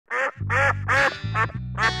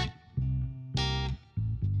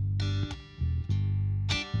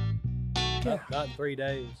Not in 3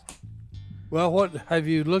 days. Well, what have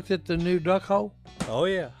you looked at the new duck hole? Oh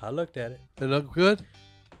yeah, I looked at it. It look good.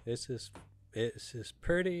 It's as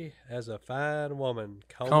pretty as a fine woman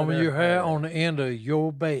Combing your hair on the end of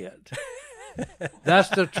your bed. That's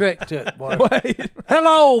the trick to it, boy. Wait.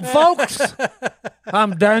 Hello, folks.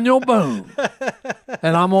 I'm Daniel Boone,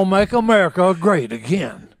 and I'm gonna make America great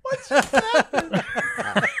again.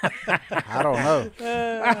 I don't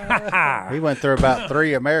know. He went through about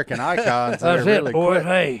 3 American icons. That's there it, really boy. quick.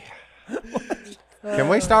 Hey, Can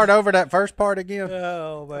we start over that first part again?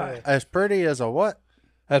 Oh man. As pretty as a what?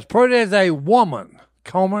 as pretty as a woman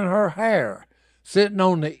combing her hair, sitting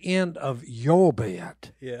on the end of your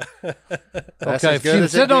bed. Yeah. That's Okay, as if good she as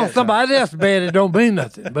was it sitting on gets, huh? somebody else's bed, it don't mean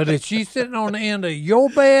nothing. But if she's sitting on the end of your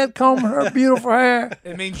bed combing her beautiful hair,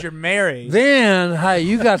 It means you're married. then, hey,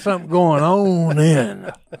 you got something going on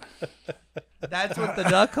then. That's what the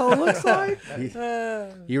duck hole looks like?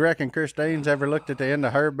 You reckon Christine's ever looked at the end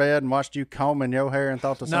of her bed and watched you combing your hair and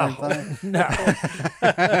thought the same thing? No.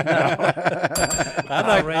 I'd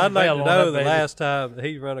like to bell on know that the baby. last time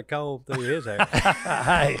he run a comb through his hair.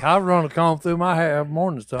 Hey, I run a comb through my hair every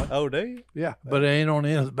morning, son. Oh, do you? Yeah, but it ain't on the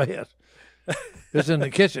end of the bed. It's in the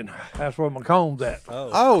kitchen. That's where my comb's at.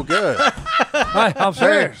 Oh, good. Hey, I'm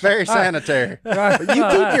Very, serious. very sanitary. Hey, You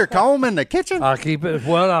keep your comb in the kitchen? I keep it.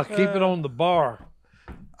 Well, I keep it on the bar.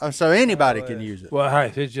 So anybody can use it. Well,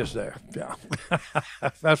 hey, it's just there. Yeah,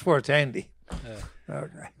 that's where it's handy.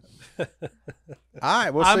 Okay. All right,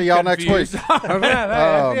 we'll I'm see y'all next week. confused. Okay,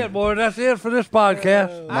 that's it, boy. That's it for this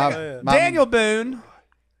podcast. My- Daniel Boone.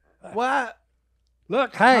 What?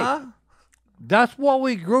 Look, hey, Huh? that's what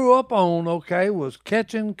we grew up on. Okay, was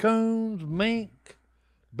catching coons, mink,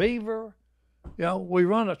 beaver. You know, we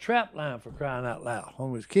run a trap line for crying out loud when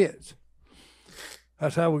we was kids.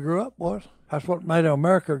 That's how we grew up, boys. That's what made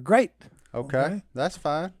America great. Okay, that's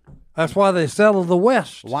fine. That's why they settled the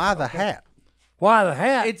West. Why the hat? Why the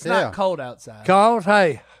hat? It's Yeah. not cold outside. Cause,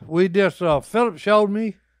 hey, we just, Phillip showed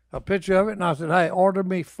me a picture of it, and I said, hey, order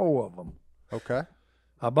me 4 of them. Okay.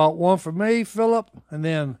 I bought one for me, Phillip, and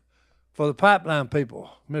then for the pipeline people,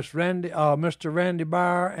 Mr. Randy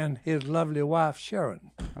Byer and his lovely wife,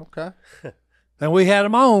 Sharon. Okay. And we had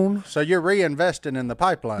them on. So you're reinvesting in the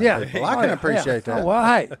pipeline. Yeah. People. I can appreciate that. Oh, well,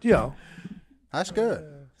 hey, you know, That's good.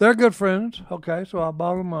 they're good friends. Okay, so I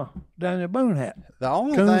bought them a Daniel Boone hat. The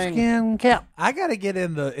only thing, Coonskin cap. I got to get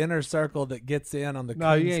in the inner circle that gets in on the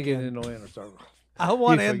No, you ain't coonskin. getting in no inner circle. I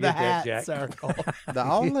want You in the forget that, hat Jack. circle.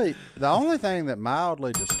 the only thing that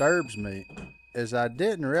mildly disturbs me is I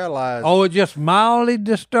didn't realize. Oh, it just mildly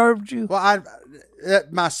disturbed you? Well,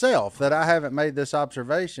 myself that I haven't made this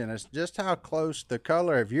observation is just how close the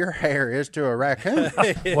color of your hair is to a raccoon.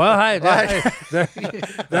 Well, hey,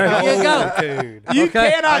 there you go. Dude. You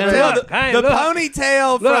Okay. cannot Hey, tell look, the, hey, the look.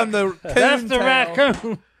 ponytail Look, from the coon That's the tail.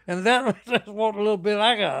 raccoon. And that's what a little bit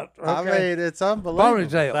I got. Okay. I mean, it's unbelievable.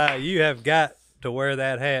 Ponytail. Now, you have got to wear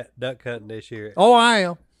that hat duck hunting this year. Oh, I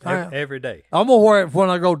am. Every day. I'm going to wear it when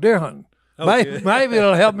I go deer hunting. Maybe, good. maybe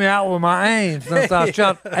it'll help me out with my aim since I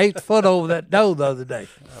shot 8 foot over that doe the other day.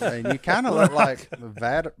 I mean, you kind of look like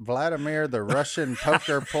Vladimir, the Russian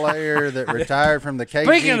poker player that retired from the KGB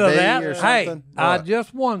Speaking of or that, hey, something. I What?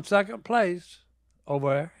 just won second place over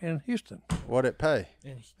there in Houston. What'd it pay?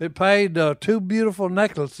 It paid 2 beautiful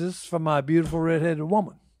necklaces for my beautiful redheaded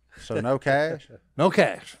woman. So no cash? No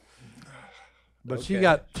cash. But she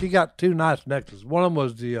got 2 nice necklaces. One of them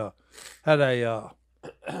was had a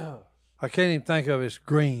I can't even think of it. It's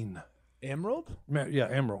green. Emerald? Yeah,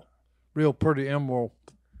 emerald. Real pretty emerald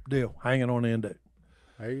deal hanging on the end of it.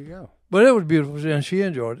 There you go. But it was beautiful, and she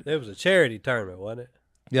enjoyed it. It was a charity tournament, wasn't it?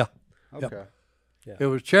 Yeah. Okay. It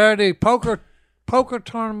was charity poker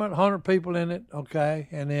tournament, 100 people in it, okay?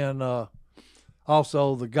 And then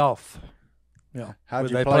also the golf. Yeah. How'd where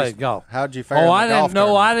you they play? played golf. How'd you fare? in Oh, the I golf didn't know.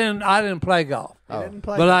 tournament? I didn't play golf. Didn't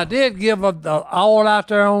play. But I did give up all out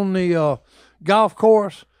there on the golf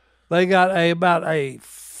course. They got about a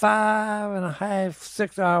 5.5,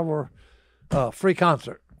 6 hour free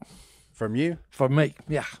concert From you? for me.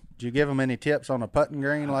 Yeah. Did you give them any tips on a putting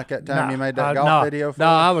green like that time you made that golf video for No,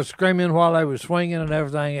 them? I was screaming while they were swinging and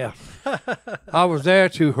everything else. I was there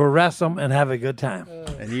to harass them and have a good time.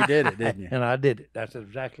 And you did it, didn't you? And I did it. That's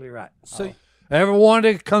exactly right. So Everyone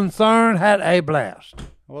that concerned had a blast.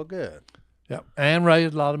 Well, good. Yep. And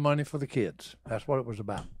raised a lot of money for the kids. That's what it was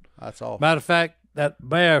about. That's all. Matter of fact, that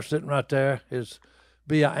bear sitting right there is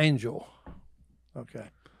Be an Angel. Okay.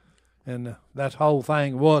 And that whole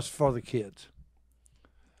thing was for the kids.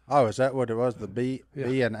 Oh, is that what it was? The Be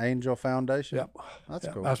an Angel Foundation? Yep. That's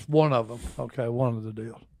Yep. cool. That's one of them. Okay, one of the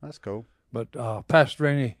deals. That's cool. But Pastor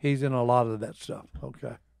Rennie, he's in a lot of that stuff.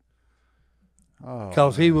 Okay.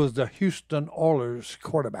 because he was the Houston Oilers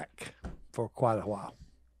quarterback for quite a while.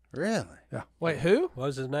 Really? Wait, who? What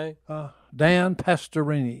was his name? Dan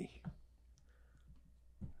Pastorini.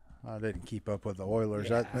 I didn't keep up with the Oilers.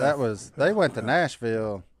 That was they went to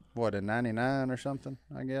Nashville. What, in '99 or something?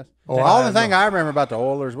 I guess. Oh, The only thing I remember about the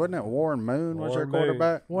Oilers, wasn't it Warren Moon was their Warren Moon.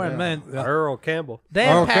 quarterback? Warren Moon. Earl Campbell.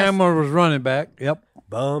 Earl Campbell was running back. Yep.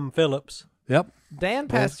 Bum Phillips. Yep. Dan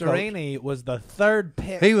Pastorini was the third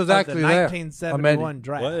pick. He was of actually the there. 1971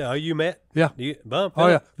 draft. What? Oh, you met? Yeah. Bum Phillips. Oh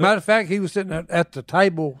yeah. Matter of fact, he was sitting at the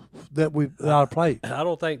table that I played. I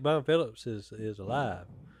don't think Bum Phillips is alive.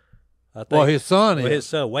 I think, Well, his son is. his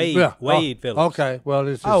son Wade. Yeah. Wade Phillips. Okay. Well,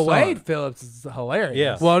 it's his Oh, son. Wade Phillips is hilarious.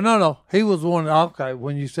 Yeah. Well, no. He was one. Okay.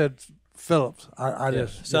 When you said Phillips, I Yeah.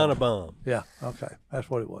 just Son of Bum. Yeah. Okay. That's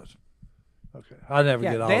what it was. Okay. I never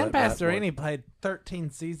Yeah, get all Dan that. Pastorini played 13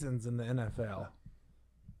 seasons in the NFL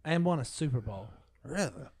and won a Super Bowl.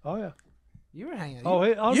 Really? Oh yeah. You were hanging.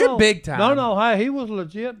 You're you're big time. No. Hey, he was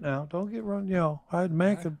legit. Now, don't get run. I had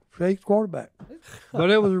man could play quarterback, but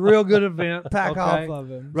it was a real good event. Back okay? off of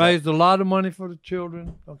him. Raised a lot of money for the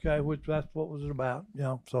children. Okay, which that's what was it about.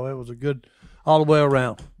 So it was a good, all the way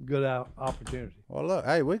around, good opportunity. Well, look,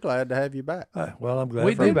 hey, we're glad to have you back. Well, I'm glad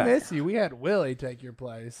We to be did back. miss you. We had Willie take your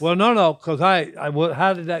place. Well, no, because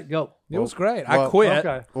how did that go? It was great. I Well, quit.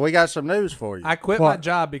 Okay. We got some news for you. I quit my What?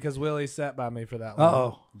 job because Willie sat by me for that Uh long.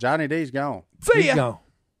 oh. Johnny D's gone. See He's ya. gone.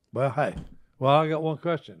 Well, hey. Well, I got one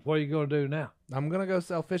question. What are you going to do now? I'm gonna go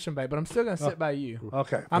sell fishing bait, but I'm still gonna sit by you.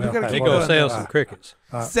 Okay. I'm well, gonna hey, He keep gonna doing sell that. some crickets.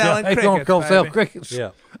 Selling He's going to go crickets, sell baby. crickets.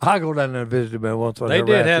 Yeah. I go down there and visit him once. They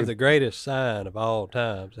did have the greatest sign of all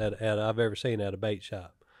times at I've ever seen at a bait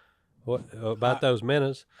shop. What about those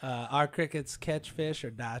minnows? Our crickets catch fish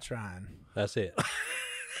or die trying. That's it.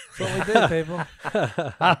 That's what we do, people.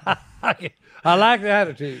 I like the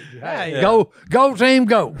attitude. Hey. Go team,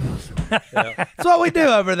 go. That's what we do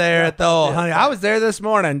over there at the old honey. I was there this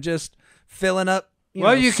morning just filling up.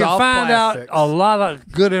 Well, you can soft find plastics. out a lot of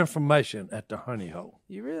good information at the honey hole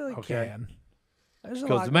You really Okay. can. There's a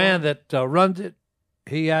because lot the man that runs it,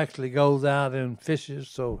 he actually goes out and fishes,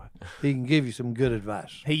 so he can give you some good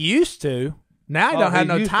advice. he used to. Now he Oh, don't have he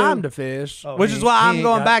no used time to? to fish, Oh, which he- is why he I'm ain't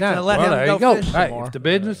going got back time. to let Well, him there go you go. fish some Hey, more. if the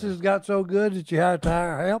business has got so good that you had to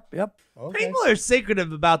hire help, yep. People are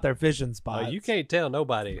secretive about their fishing Oh, spots. you can't tell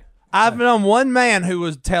nobody. I've known one man who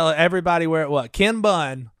was telling everybody where it was. Ken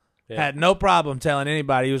Bunn Yeah. had no problem telling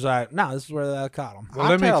anybody. He was like, "No, this is where I caught him." Well, I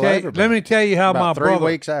let me tell tell you. everybody. Let me tell you how my About 3 brother.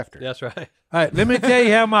 weeks after. That's right. Hey, let me tell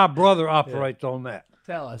you how my brother operates on that.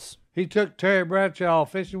 Tell us. He took Terry Bradshaw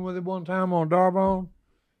fishing with him one time on Darbone,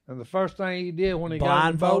 and the first thing he did when he got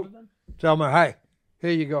in the boat, Blindfolded him? tell me, "Hey,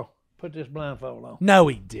 here you go. Put this blindfold on." No,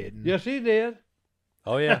 he didn't. Yes, he did.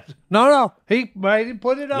 Oh yeah. No, he made him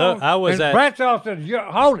put it on. Look, I was and at- Bradshaw said,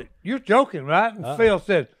 Hold it. You're joking, right?" And Phil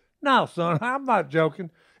said, "No, son, I'm not joking.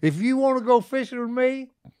 If you want to go fishing with me,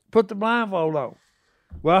 put the blindfold on."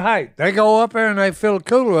 Well, hey, they go up there and they fill a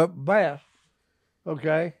cooler up with bass.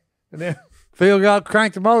 Okay. And then Phil got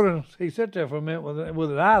cranked the motor and he sat there for a minute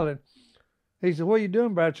with an island. He said, "What are you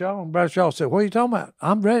doing, Bradshaw?" And Bradshaw said, "What are you talking about?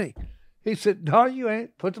 I'm ready." He said, "No, you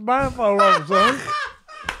ain't. Put the blindfold on, son."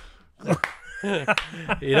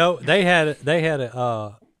 You know, they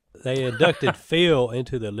inducted Phil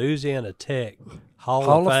into the Louisiana Tech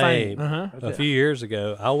Hall of Fame a few years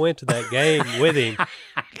ago. I went to that game with him.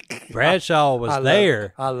 Bradshaw was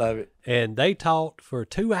there, I love it. and they talked for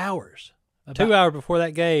 2 hours. 2 hours before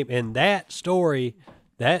that game, and that story,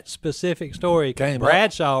 that specific story, Came up.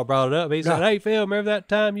 Bradshaw brought it up. He said, "Hey, Phil, remember that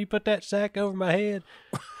time you put that sack over my head?"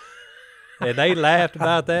 And they laughed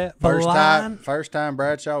about that. First time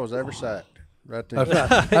Bradshaw was ever sacked. Right there.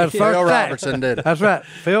 That's right. That's Phil first sack. Robertson did it. That's right.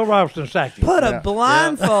 Phil Robertson sacked him. Put a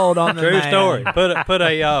blindfold on the True man. story. Put a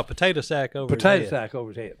potato sack over his Potato head. sack over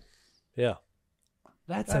his head. Yeah.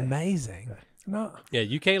 That's amazing. No. Yeah,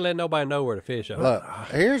 you can't let nobody know where to fish over. Look,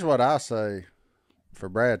 here's what I say for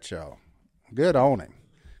Bradshaw. Good on him.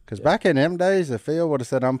 Because back in them days, if Phil would have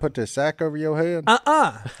said, "I'm put this sack over your head,"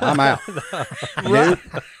 I'm out.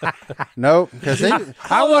 Nope. Because he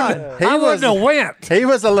I wouldn't have went. he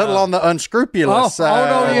was a little on the unscrupulous side.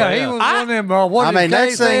 no, yeah. He was one of them, what I did mean, Kay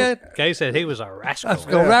next thing- said? Kay said he was a rascal.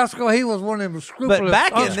 The rascal, he was one of them scrupulous, But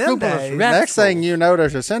back in them unscrupulous days- rascals. Next thing you know,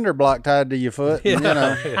 there's a cinder block tied to your foot. And, you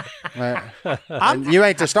know, and you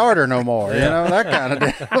ain't the starter no more. You know, that kind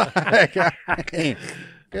of deal.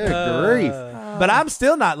 Good grief. But I'm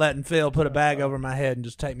still not letting Phil put a bag over my head and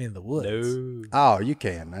just take me in the woods. No. Oh, you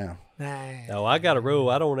can now. Nah. No, I got a rule.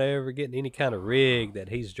 I don't ever get in any kind of rig that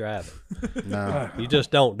he's driving. No. You just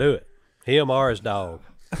don't do it. Him or his dog.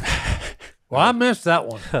 Well, I missed that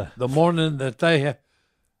one. The morning that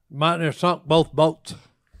Mountaineer sunk both boats.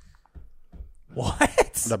 What?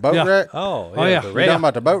 The boat wreck? Oh, Oh, yeah. the You wreck. talking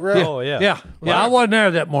about the boat wreck? Oh, yeah. Yeah, I wasn't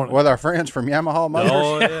there that morning. With our friends from Yamaha Motors?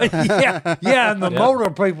 Oh, yeah. Yeah, and the motor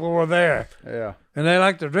people were there. Yeah. And they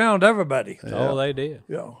like to drown everybody. Oh, they did.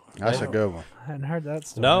 Yeah. That's a good one. I hadn't heard that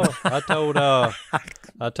story. No, I told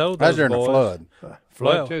That's those during the boys, flood.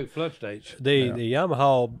 Flood too, flood stage. The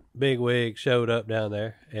Yamaha bigwig showed up down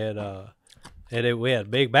there, and we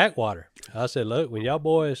had big backwater. I said, look, when y'all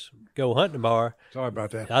boys go hunting tomorrow, Sorry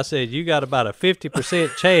about that. I said, you got about a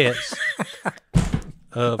 50% chance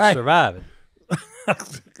of surviving.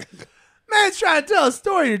 Man's trying to tell a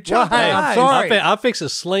story. You're choking hey, your I'm eyes. sorry. I'm fixing to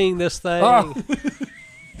sling this thing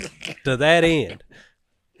to that end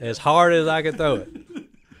as hard as I can throw it.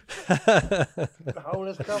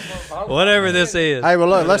 Whatever this is. Hey, well,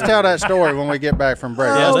 look, let's tell that story when we get back from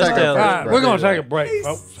break. Yeah, let's take tell our it. first All right, break. we're going to take a break, He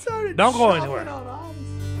folks. started Don't go chopping anywhere. on all.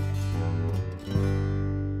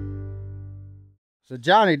 So,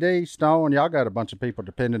 Johnny D, Stone, y'all got a bunch of people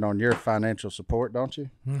depending on your financial support, don't you?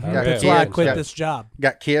 Got That's why I kids, quit got- this job.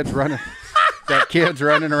 Got kids running. Got kids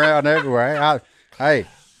running around everywhere. Hey,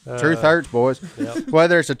 truth hurts, boys.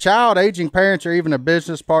 Whether it's a child, aging parents, or even a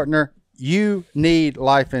business partner, you need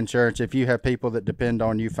life insurance if you have people that depend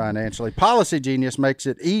on you financially. Policy Genius makes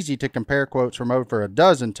it easy to compare quotes from over a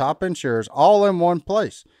dozen top insurers all in one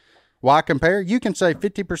place. Why compare? You can save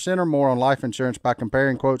 50% or more on life insurance by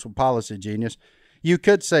comparing quotes with Policy Genius. You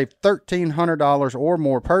could save $1,300 or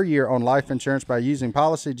more per year on life insurance by using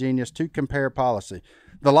Policy Genius to compare policy.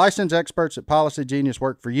 The licensed experts at Policy Genius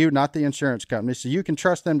work for you, not the insurance company, so you can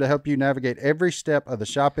trust them to help you navigate every step of the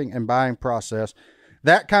shopping and buying process.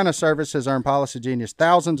 That kind of service has earned Policy Genius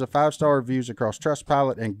thousands of five-star reviews across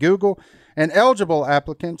Trustpilot and Google, and eligible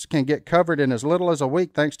applicants can get covered in as little as a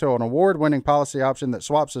week thanks to an award-winning policy option that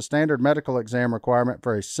swaps a standard medical exam requirement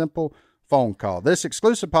for a simple phone call. This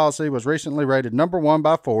exclusive policy was recently rated #1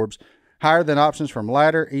 by Forbes, higher than options from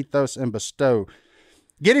Ladder, Ethos, and Bestow.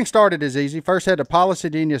 Getting started is easy. First, head to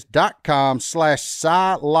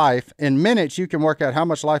policygenius.com/SciLife. In minutes, you can work out how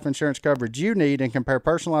much life insurance coverage you need and compare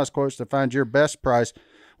personalized quotes to find your best price.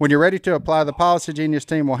 When you're ready to apply, the Policy Genius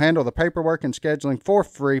team will handle the paperwork and scheduling for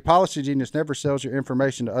free. Policy Genius never sells your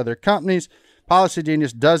information to other companies. Policy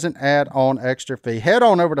Genius doesn't add on extra fee. Head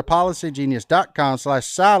on over to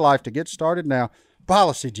policygenius.com/SciLife to get started now.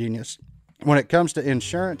 Policy Genius. When it comes to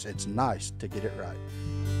insurance, it's nice to get it right.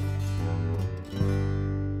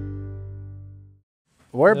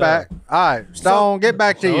 We're back. All right, Stone, get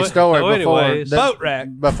back to your story anyways, boat wreck.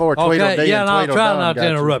 before Tweedledee Okay, yeah, and and I'll try Tweedledum not got to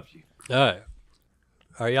you. interrupt you. All right.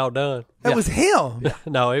 Are y'all done? It was him.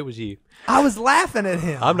 No, it was you. I was laughing at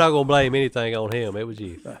him. I'm not going to blame anything on him. It was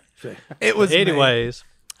you. It was me. Anyways,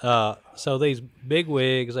 so these big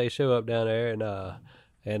wigs, they show up down there,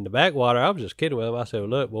 and the backwater, I was just kidding with them. I said, well,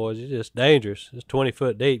 look, boys, it's just dangerous. It's 20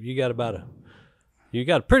 foot deep. You got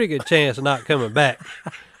a pretty good chance of not coming back.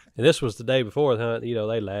 And this was the day before the hunt. You know,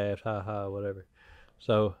 they laughed, ha ha, whatever.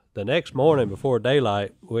 So the next morning before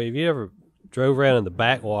daylight, well, have you ever drove around in the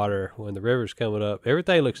backwater when the river's coming up?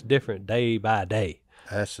 Everything looks different day by day.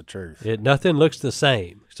 That's the truth. Nothing looks the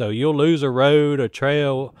same. So you'll lose a road, a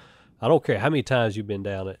trail. I don't care how many times you've been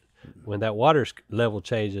down it. When that water level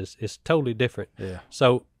changes, it's totally different. Yeah.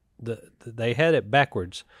 So they had it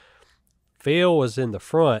backwards. Phil was in the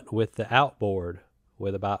front with the outboard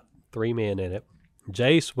with about 3 men in it.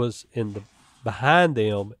 Jace was behind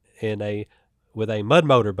them with a mud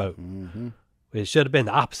motor boat. Mm-hmm. It should have been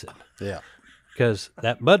the opposite. Yeah. Because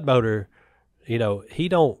that mud motor, you know, he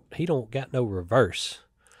don't got no reverse,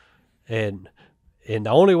 and the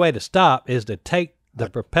only way to stop is to take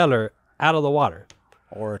the propeller out of the water,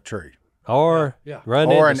 Or a tree. or run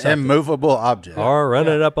Or into an something, immovable object. or run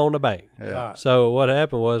it up on the bank. Yeah. So what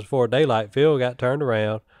happened was before daylight, Phil got turned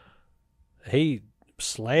around. He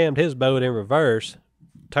slammed his boat in reverse,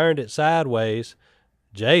 turned it sideways.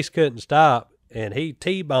 Jace couldn't stop, and he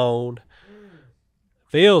T-boned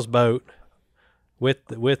Phil's boat with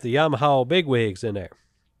the Yamaha bigwigs in there.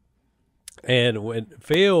 And when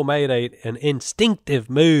Phil made an instinctive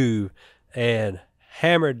move and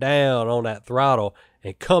hammered down on that throttle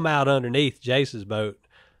and come out underneath Jace's boat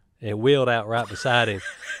and wheeled out right beside him,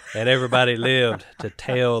 and everybody lived to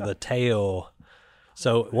tell the tale.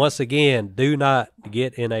 So once again, do not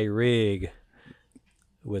get in a rig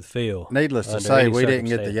with Phil. Needless to under say, any we didn't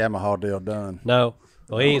get the circumstance. Yamaha deal done. No,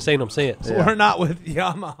 well, he ain't seen them since. We're not with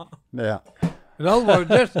Yamaha. Yeah. In other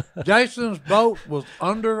words, Jason's boat was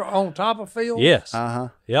on top of Phil? Yes. Uh-huh.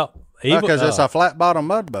 Yep. Because it's a flat bottom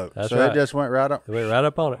mud boat. That's so right. it just went right up. It went right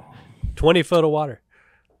up on it. 20 foot of water.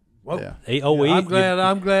 Yeah.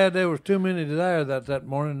 I'm glad there was too many there that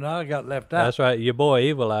morning, and I got left out. That's right. Your boy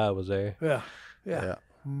Evil Eye was there. Yeah.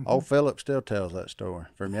 Mm-hmm. Old Phillip still tells that story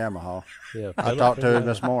from Yamaha. Yeah, I talked to him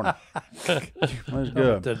this morning. It was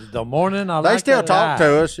good. The morning They still talk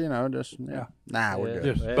to us, you know. Just nah, we're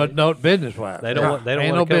good. But no business wise. They don't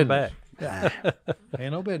want to come back.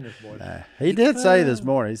 Ain't no business, boy. He did say this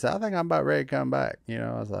morning. He said, "I think I'm about ready to come back." You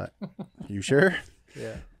know, I was like, "You sure?"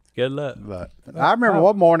 Yeah. Good luck. But I remember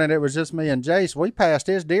one morning it was just me and Jace. We passed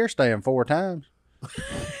his deer stand 4 times.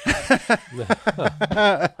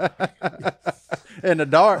 In the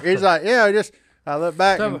dark, he's like, "Yeah, I look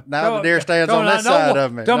back and now the deer stand's on this side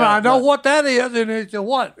of me." I know what that is, and he said,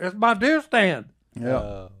 "What? It's my deer stand."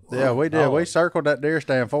 Yeah, we did. We circled that deer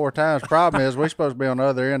stand 4 times. Problem is, we're supposed to be on the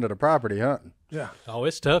other end of the property hunting. Yeah. Oh,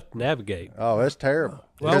 it's tough to navigate. Oh, it's terrible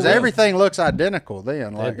because everything looks identical.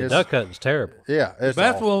 Then, like The duck hunting's terrible. Yeah, it's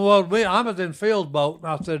Best awful. one was me. I was in Phil's boat,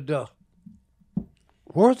 and I said,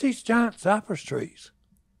 "Where's these giant cypress trees?"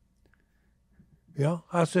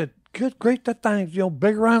 I said, "Good grief, that thing's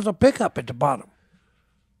big around a pickup at the bottom.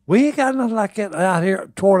 We ain't got nothing like that out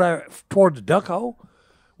here toward the duck hole.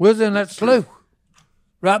 We was in that slough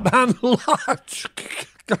right behind the lodge.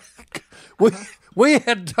 we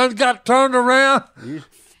had got turned around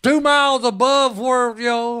 2 miles above where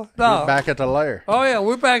You're back at the lair. Oh yeah,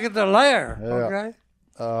 we're back at the lair. Yeah. Okay.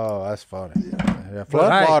 Oh, that's funny. Yeah,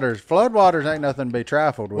 floodwaters ain't nothing to be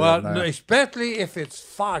trifled with. Well, now. especially if it's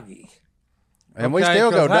foggy. And we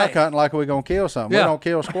still go duck hunting like we're going to kill something. Yeah. We don't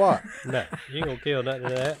kill squat. No, you ain't going to kill nothing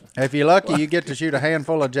of that. If you're lucky, you get to shoot a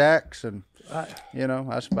handful of jacks, and,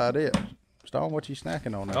 that's about it. Stone, what you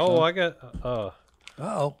snacking on there? Oh, son? I got... Uh-oh.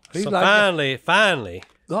 So finally,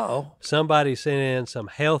 Uh-oh. somebody sent in some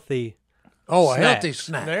healthy Oh, a snacks. healthy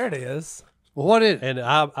snack. There it is. Well, what is it? And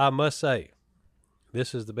I must say,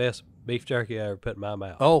 this is the best beef jerky I ever put in my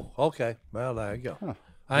mouth. Oh, okay. Well, there you go.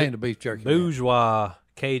 I ain't a beef jerky man. Bourgeois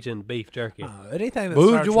Cajun beef jerky Anything that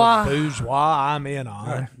Bourgeois? starts with bourgeois, I'm in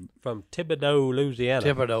on. from Thibodaux, Louisiana.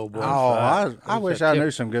 Thibodeau boys. Oh, I wish I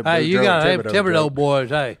knew some good Hey, you got Thibodeau Thibodeau jokes. boys.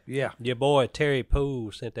 Hey, yeah. Your boy Terry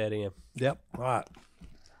Poole sent that in. Yep. All right.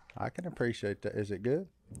 I can appreciate that. Is it good?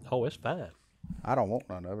 Oh, it's fine. I don't want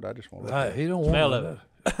none of it. I just want Hey, he don't Smell want of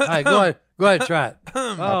it. Hey, go ahead. Go ahead, try it.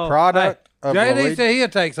 a product of JD said he'll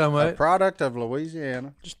take some of a it. product of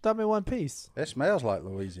Louisiana. Just throw me one piece. It smells like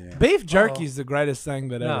Louisiana. Beef jerky is the greatest thing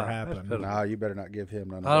that No, ever happened. that's No, you better not give him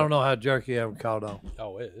none of I don't that. know how jerky ever caught on.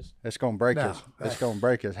 Oh, it is. It's gonna break it's gonna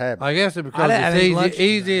break his habit. I guess it's because I it's think lunch-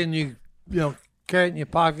 easy and you carry it in your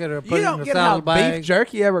pocket or put You it in don't a get how salad bag. beef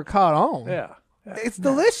jerky ever caught on. Yeah. It's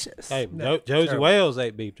delicious. Hey, Josie Wells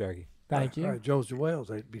ate beef jerky. Thank All you. right, Josie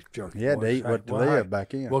Wells ate beef jerky. He had to boys. eat what to Well, live hey.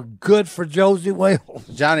 back in. Well, good for Josie Wells.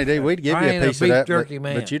 Johnny D, we'd give I you ain't a a piece of beef that, jerky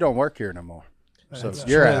man. but you don't work here no more. So That's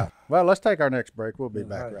you're true. out. Well, let's take our next break. We'll be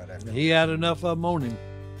back right after. He had enough of them on him.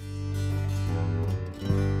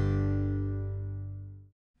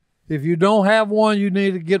 If you don't have one, you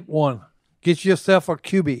need to get one. Get yourself a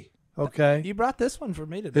QB, okay? You brought this one for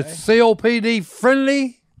me today. It's COPD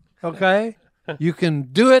friendly, okay? You can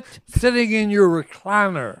do it sitting in your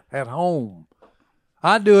recliner at home.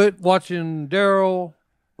 I do it watching Daryl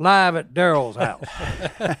live at Daryl's house.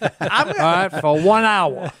 All right, for 1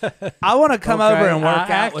 hour. I want to come over and work I out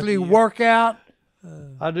actually with you. work out.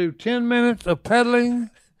 I do 10 minutes of pedaling.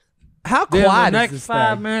 How Then quiet the is next this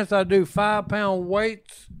 5 thing? minutes, I do 5-pound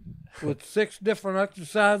weights with 6 different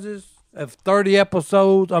exercises of 30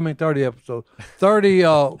 episodes. 30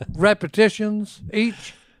 repetitions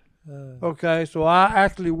each. Okay, so I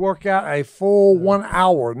actually work out a full 1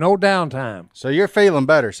 hour, no downtime. So you're feeling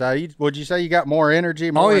better. So would you say you got more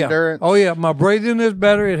energy, more endurance? Oh, yeah. My breathing is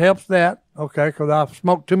better. It helps that. Okay, because I've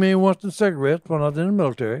smoked too many Winston cigarettes when I was in the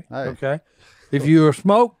military. Hey. Okay. If you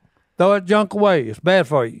smoke, throw that junk away. It's bad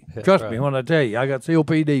for you. Trust me when I tell you. I got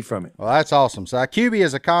COPD from it. Well, that's awesome. So QB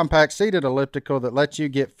is a compact seated elliptical that lets you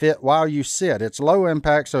get fit while you sit. It's low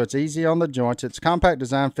impact, so it's easy on the joints. Its compact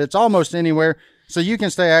design fits almost anywhere, so you can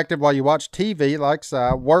stay active while you watch TV, like Si,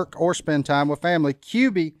 work, or spend time with family.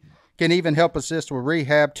 QB can even help assist with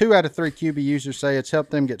rehab. 2 out of 3 QB users say it's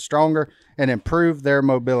helped them get stronger and improve their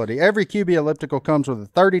mobility. Every QB elliptical comes with a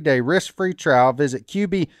 30-day risk-free trial. Visit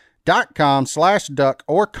QB.com/duck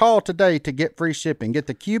or call today to get free shipping. Get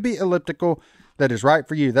the QB elliptical that is right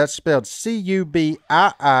for you. That's spelled CUBII.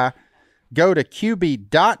 Go to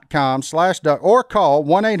QB.com/duck or call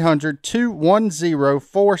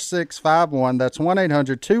 1-800-210-4651. That's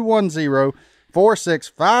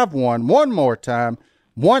 1-800-210-4651. One more time,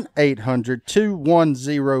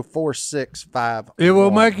 1-800-210-4651. It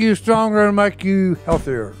will make you stronger and make you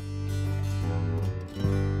healthier.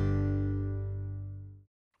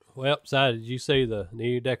 Well, Si, did you see the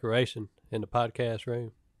new decoration in the podcast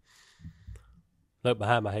room? Look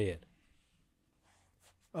behind my head.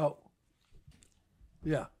 Oh,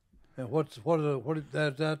 yeah. And what is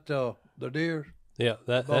that the deer? Yeah,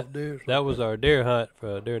 Both deers? that was our deer hunt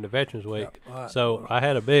during the Veterans Week. Yeah, all right. So I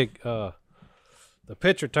had a big. The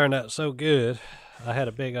picture turned out so good. I had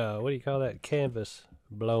a big what do you call that, canvas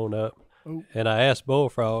blown up, Ooh. and I asked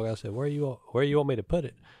Bullfrog. I said, where you want me to put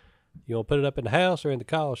it? You want to put it up in the house or in the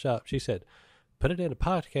call shop? She said, put it in the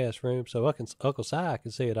podcast room so Uncle Si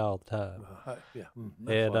can see it all the time. Yeah.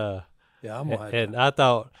 And Yeah, I'm gonna have and I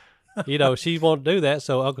thought, she wanted to do that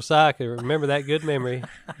so Uncle Si could remember that good memory.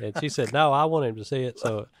 And she said, no, I want him to see it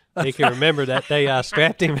so he can remember that day I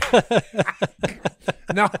strapped him.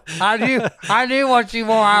 No, I knew what she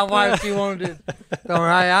wanted. So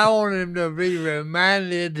I wanted him to be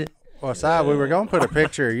reminded. Well, Si, we were going to put a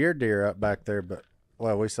picture of your deer up back there, but,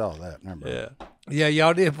 well, we saw that. Never mind. Yeah. Yeah,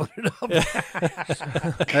 y'all did put it up.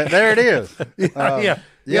 There it is.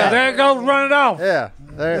 Yeah, there it goes, running off. Yeah,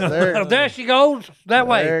 there, There she goes, that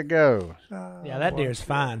way. there it goes. Yeah, that deer's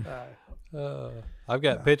fine. I've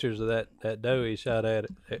got pictures of that doe he shot at.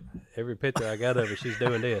 Every picture I got of her, she's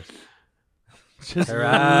doing this. Just Her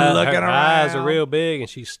eyes are around. real big, and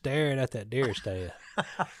she's staring at that deer stand.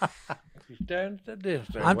 She's staring at the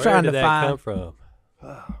distance. I'm Where trying did to that find. come from?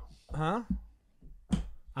 Huh?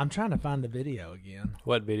 I'm trying to find the video again.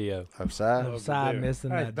 What video? Upside. Side missing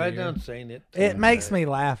Hey, that they deer. done seen it. It makes me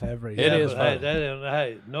laugh every It day. is But,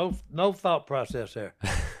 funny. no thought process there.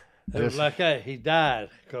 It was like, hey, he died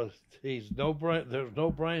because there's no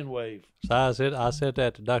brain wave. So I said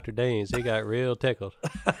that to Dr. Deans. He got real tickled.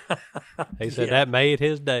 He said that made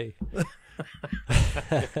his day.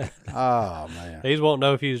 Oh man. He's wanting to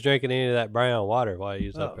know if you was drinking any of that brown water while you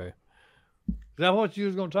was up Oh. there. Is that what you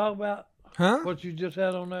was going to talk about? Huh? What you just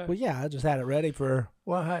had on there? Well, yeah, I just had it ready for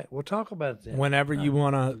Well, hey, we'll talk about it then. whenever you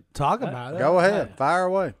want to talk about it. Go ahead, fire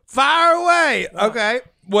away. Fire away. Okay.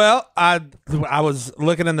 Well, I was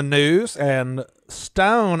looking in the news, and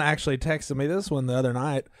Stone actually texted me this one the other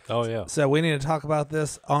night. Oh, yeah. So we need to talk about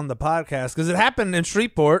this on the podcast because it happened in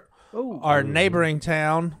Shreveport, Ooh. our neighboring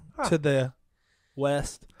town to the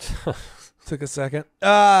west. Took a second.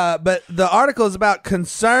 But the article is about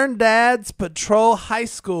concerned dads patrol high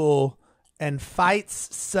school and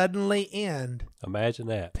fights suddenly end. Imagine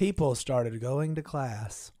that. People started going to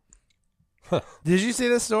class. Did you see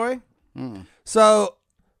this story? So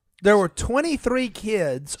there were 23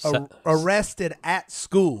 kids arrested at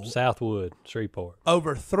school Southwood, Shreveport.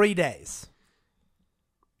 over 3 days.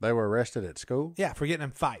 They were arrested at school. Yeah, for getting in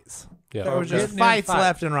fights. Yeah. There was just Getting in fights fights.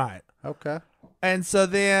 left and right. Okay. And so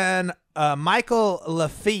then Michael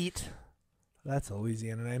Lafitte, that's a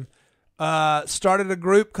Louisiana name, started a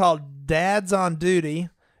group called Dads on Duty,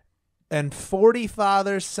 and 40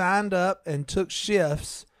 fathers signed up and took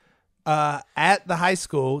shifts at the high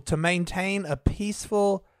school to maintain a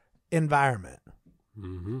peaceful environment.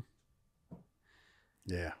 Mm-hmm.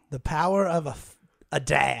 Yeah. The power of a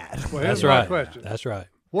dad. Well, That's here's my right. question. That's right.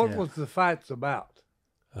 What Yeah. was the fights about?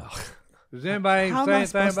 Does anybody How am say I anything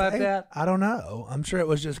supposed to- about that? I don't know. I'm sure it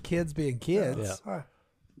was just kids being kids. Yeah.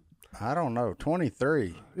 I don't know.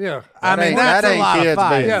 23. Yeah. I mean, ain't- that's that a ain't lot of kids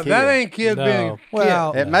fights. being Yeah, that kids. ain't kids No. being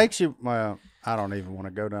Well, It makes you. Well, I don't even want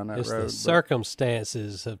to go down that It's road. the but-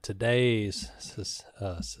 circumstances of today's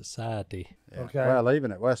society. yeah. Okay. Well,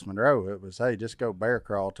 even at West Monroe, it was, hey, just go bear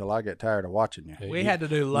crawl till I get tired of watching you. we had to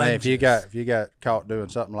do Man, lunges. if you got caught doing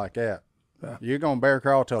something like that, you're gonna bear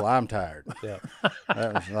crawl till I'm tired. Yeah.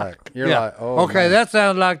 That was like you're Yeah. like, oh, Okay, man. that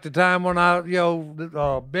sounds like the time when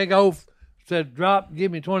Big Oaf said, "Drop,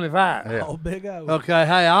 give me 25." Yeah. Oh, big O. Okay,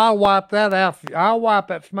 hey, I'll wipe that off. I'll wipe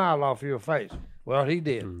that smile off your face. Well, he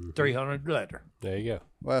did. 300 later. There you go.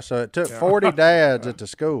 Well, so it took 40 dads at the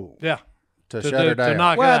school Yeah. to shut her To down.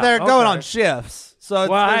 knock it Well, out. they're going Okay. on shifts, so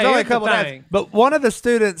Well, there's hey, only a here's the couple days. thing. But one of the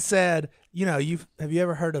students said, have you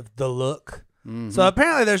ever heard of The Look? So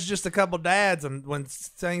apparently there's just a couple dads, and when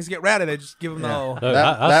things get rowdy, they just give them the whole. Look,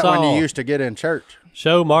 that I that saw, one you used to get in church.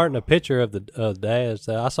 show Martin a picture of the dads.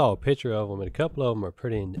 I saw a picture of them, and a couple of them are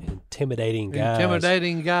pretty intimidating guys.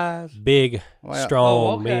 Intimidating guys. Big, Well,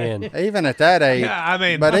 strong okay. men. Even at that age. Yeah, I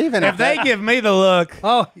mean, but even if they give me the look,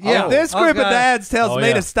 Oh, yeah. if this group of Okay. dads tells Oh, me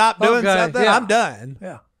yeah. to stop doing Okay, something, yeah. I'm done.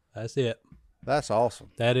 Yeah. That's it. That's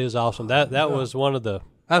awesome. That is awesome. That was one of the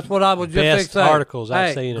That's what I was just best saying. articles I've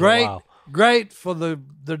Hey, seen in great, a while. Great for the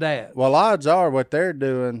dad. Well, odds are what they're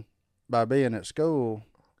doing by being at school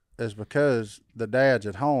is because the dads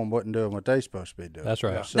at home wasn't doing what they supposed to be doing. That's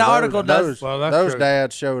right. Yeah. So The article does- those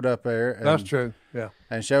dads showed up there. And, That's true. Yeah.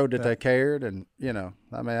 and showed that they cared, and I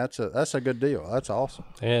mean that's a good deal. That's awesome.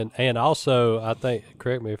 And also, I think,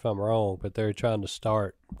 correct me if I'm wrong, but they're trying to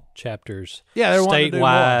start chapters they're wanting to do more.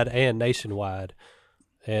 statewide and nationwide.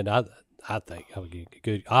 And I think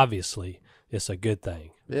good. Obviously, it's a good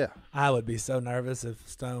thing. Yeah, I would be so nervous if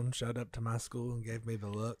Stone showed up to my school and gave me the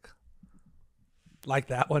look. Like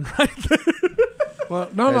that one right there. Well,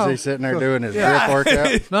 no. is he sitting there doing his grip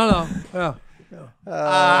workout? No. Yeah.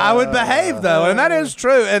 I would behave, though, and that is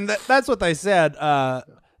true. And that's what they said.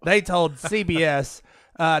 They told CBS,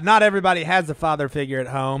 not everybody has a father figure at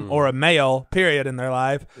home or a male, period, in their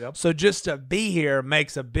life. Yep. So just to be here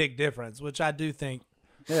makes a big difference, which I do think.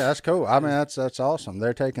 Yeah, that's cool. I mean, that's awesome.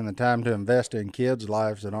 They're taking the time to invest in kids'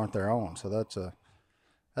 lives that aren't their own. So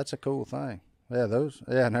that's a cool thing. Yeah,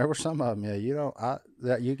 and there were some of them.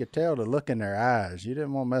 That you could tell the look in their eyes. You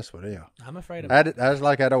didn't want to mess with them. I'm afraid of That was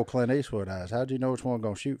like that old Clint Eastwood eyes. How'd you know which one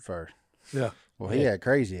going to shoot first? Yeah. Well, he had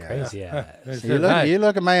crazy eyes. Crazy eyes. You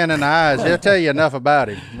look a man in the eyes, he'll tell you enough about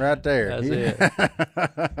him right there. That's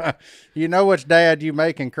it. You know which dad you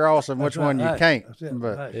making cross and which That's one right. you can't. That's it.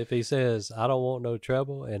 But Right. If he says, I don't want no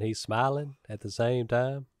trouble, and he's smiling at the same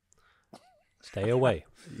time, stay away.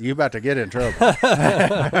 you about to get in trouble.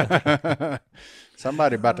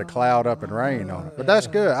 Somebody about to cloud up and rain on it. But that's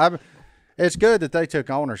good. It's good that they took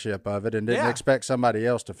ownership of it and didn't expect somebody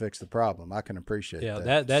else to fix the problem. I can appreciate Yeah,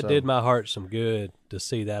 that. that So- did my heart some good to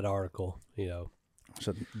see that article.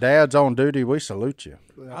 So dads on duty, we salute you.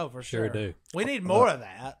 Oh, for Sure sure. do. We need more of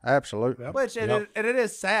that. Absolutely. Which Yep. it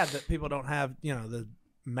is sad that people don't have the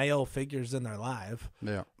male figures in their life.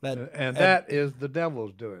 Yeah. And that is the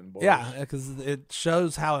devil's doing, boys. Yeah, because it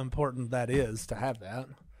shows how important that is to have that.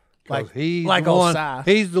 Like he's like the old one.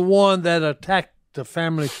 Si. He's the one that attacked the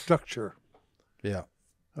family structure. Yeah.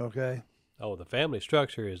 Okay. Oh, the family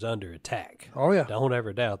structure is under attack. Oh yeah. Don't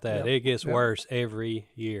ever doubt that. Yep. It gets Yep. worse every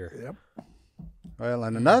year. Yep. Well,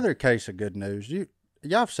 and another case of good news, y'all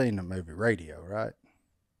have seen the movie Radio, right?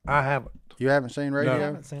 I haven't. You haven't seen Radio? I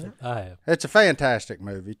haven't seen it. I have. It's a fantastic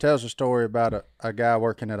movie. It tells a story about a guy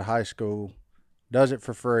working at a high school, does it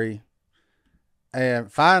for free.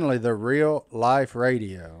 And finally, the real life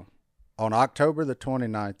radio on October the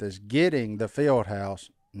 29th is getting the field house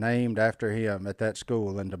named after him at that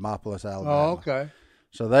school in Demopolis, Alabama. Oh, okay.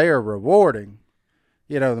 So they are rewarding.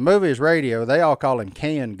 The movie is Radio. They all call him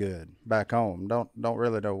Canned Good back home. Don't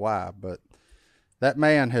really know why, but that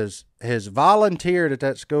man has volunteered at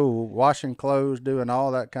that school, washing clothes, doing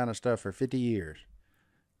all that kind of stuff for 50 years.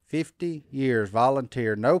 50 years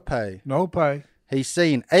volunteer, no pay. No pay. He's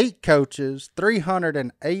seen 8 coaches,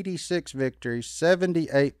 386 victories,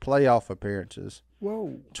 78 playoff appearances,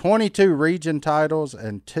 Whoa. 22 region titles,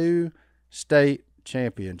 and 2 state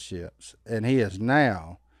championships. And he is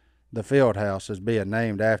now, the field house is being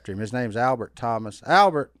named after him. His name's Albert Thomas.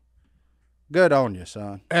 Albert, good on you,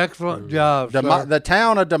 son. Excellent job, sir. The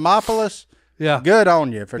town of Demopolis, Yeah. good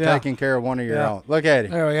on you for Yeah. taking care of one of your Yeah. own. Look at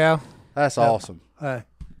him. There we go. That's awesome. Hey.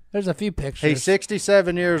 There's a few pictures. He's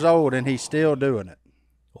 67 years old, and he's still doing it.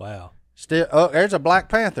 Wow. Still, there's a Black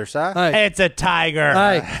Panther, Si. Hey. It's a tiger.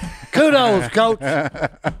 Hey. Kudos, coach.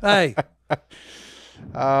 Hey.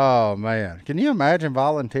 Oh, man. Can you imagine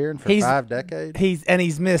volunteering for He's- 5 decades?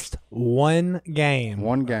 He's missed one game.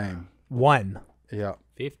 One game. One. Yeah.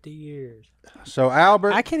 50 years. So,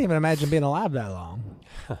 Albert, I can't even imagine being alive that long.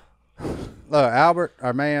 look, Albert,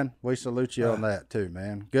 our man, we salute you on that, too,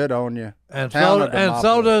 man. Good on you. And Town so of and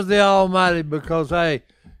so Demopolis. does the Almighty, because hey,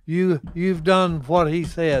 you've done what He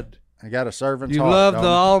said. I got a servant's You heart. loved don't the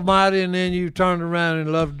you? Almighty, and then you turned around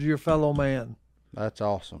and loved your fellow man. That's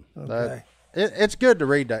awesome. Okay. It's good to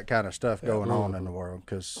read that kind of stuff going on in the world,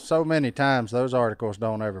 because so many times those articles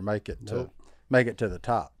don't ever make it to the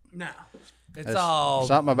top. No. It's It's all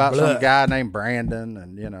something about bleh. some guy named Brandon,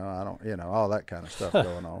 and I don't, all that kind of stuff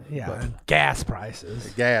going on. Yeah, But and gas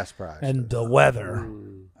prices gas price. and the weather.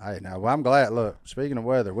 Hey, now well, I'm glad. Look, speaking of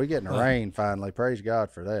weather, we're getting the rain finally. Praise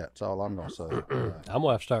God for that. That's all I'm gonna say. I'm going to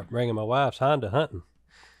have to start bringing my wife's Honda hunting.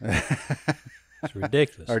 It's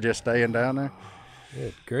ridiculous. Or just staying down there.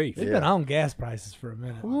 Good grief. We've been on gas prices for a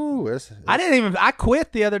minute. Ooh, I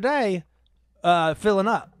quit the other day filling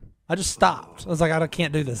up. I just stopped. I was like, I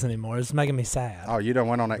can't do this anymore. It's making me sad. Oh, you done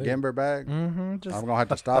went on that Gimber bag? Mm-hmm. I'm gonna have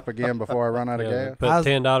to stop again before I run out of Yeah, gas. put I was-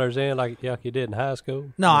 $10 in like you did in high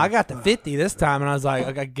school. No, I got the 50 this time, and I was like,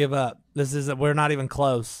 I got to give up. We're not even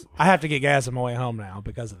close. I have to get gas on my way home now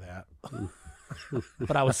because of that.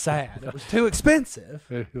 But I was sad. It was too expensive.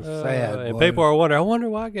 It was sad. And boy. people are wondering, I wonder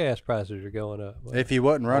why gas prices are going up. Well, If you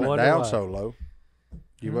wasn't running wonder down why. so low,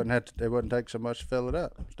 You wouldn't have to. It wouldn't take so much to fill it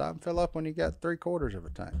up. Stop and fill up when you got 3/4 of a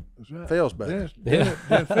tank. That's right. Feels better.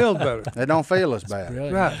 It feels better. It don't feel as bad.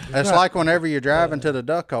 That's right. It's like whenever you're driving to the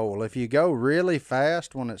duck hole. If you go really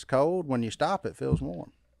fast when it's cold, when you stop, it feels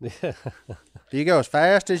warm. If you go as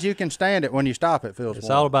fast as you can stand it, when you stop, it feels It's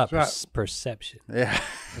warm. all about That's perception. Yeah,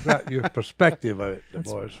 That's right. Your perspective of it,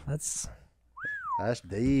 boys. that's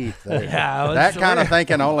deep. There. Yeah, that kind of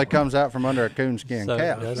thinking only comes out from under a coonskin So,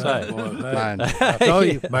 cap. that's right. Mind you. I told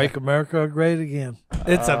you, make America great again.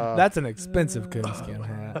 That's an expensive coonskin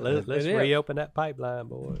hat. Let's reopen that pipeline,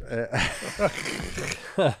 boy.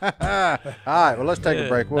 All right, well, let's take a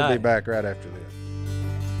break. We'll be back right after this.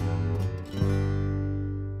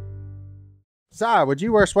 Si, would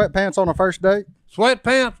you wear sweatpants on a first date?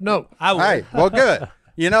 Sweatpants? No. I would. Hey, well, good.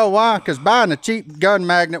 You know why? Because buying a cheap gun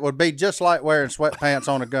magnet would be just like wearing sweatpants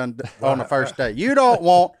on a gun on the first date. You don't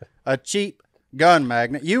want a cheap gun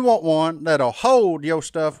magnet. You want one that'll hold your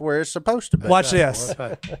stuff where it's supposed to be. Watch this.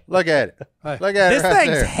 Look at it. Look at This it right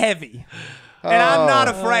thing's there. heavy. And I'm not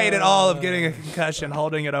afraid at all of getting a concussion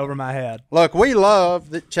holding it over my head. Look, we love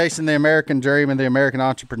chasing the American dream and the American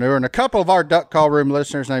entrepreneur. And a couple of our Duck Call Room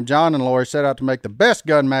listeners named John and Lori set out to make the best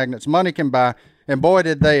gun magnets money can buy. And boy,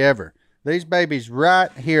 did they ever. These babies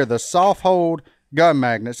right here, the soft hold gun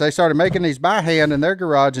magnets. They started making these by hand in their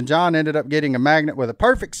garage, and John ended up getting a magnet with a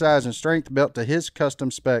perfect size and strength built to his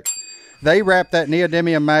custom specs. They wrapped that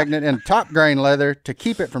neodymium magnet in top grain leather to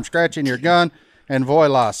keep it from scratching your gun. And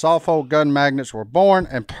voila, soft hold gun magnets were born,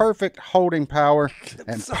 and perfect holding power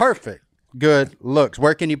and perfect good looks.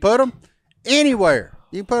 Where can you put them? Anywhere.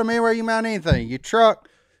 You can put them anywhere you mount anything. Your truck,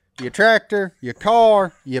 your tractor, your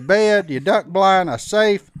car, your bed, your duck blind, a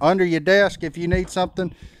safe, under your desk if you need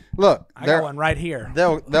something. Look, I got one right here.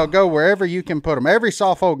 They'll go wherever you can put them. Every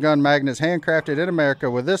soft hold gun magnet is handcrafted in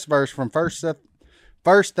America with this verse from First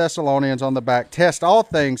Thessalonians on the back. Test all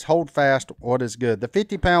things, hold fast what is good. The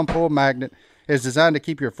 50-pound pull magnet is designed to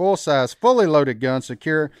keep your full-size, fully loaded gun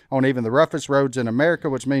secure on even the roughest roads in America,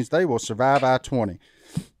 which means they will survive I-20.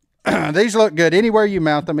 These look good anywhere you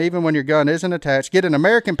mount them, even when your gun isn't attached. Get an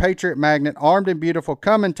American Patriot magnet, armed and beautiful.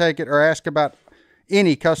 Come and take it, or ask about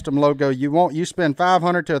any custom logo you want. You spend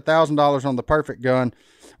 $500 to $1,000 on the perfect gun.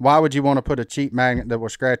 Why would you want to put a cheap magnet that will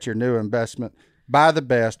scratch your new investment? Buy the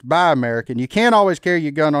best. Buy American. You can't always carry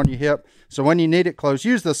your gun on your hip, so when you need it close,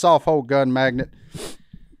 use the soft hold gun magnet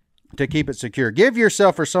to keep it secure. Give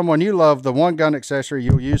yourself or someone you love the one gun accessory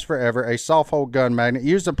you'll use forever, a soft hold gun magnet.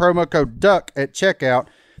 Use the promo code DUCK at checkout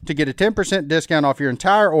to get a 10% discount off your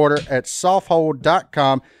entire order at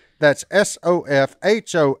softhold.com. That's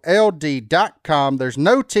SOFHOLD.com. There's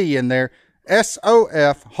no T in there.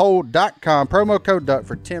 SOFhold.com. Promo code DUCK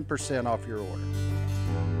for 10% off your order.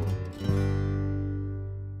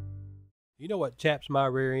 You know what chaps my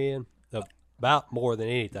rear end about more than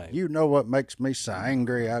anything? You know what makes me so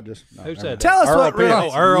angry? Who said that? Tell us what really,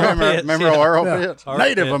 Earl remember Pitts, remember yeah. Earl Pitts? Earl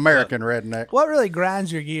Native Pitts, American redneck. what really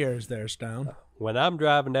grinds your gears there, Stone? When I'm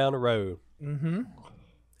driving down the road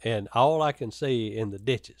and all I can see in the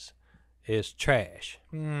ditches is trash.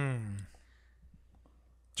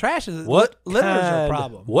 Trash is What litter's kind, a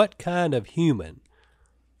problem. What kind of human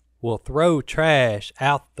will throw trash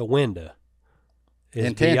out the window is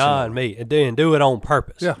Intentionally. beyond me. And do it on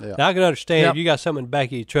purpose. Yeah. Now, I can understand Yep. if you got something in the back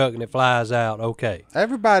of your truck and it flies out, okay.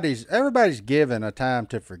 Everybody's given a time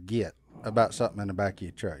to forget about something in the back of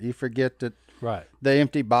your truck. You forget that Right. the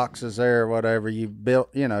empty boxes there or whatever you built.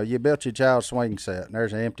 You built your child's swing set and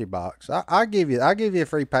there's an empty box. I give you a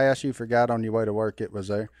free pass. You forgot on your way to work it was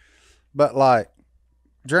there, but like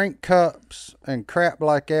drink cups and crap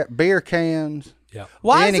like that, beer cans. Yeah.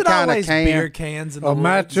 Why any is it kind of always can. beer cans in the A woods?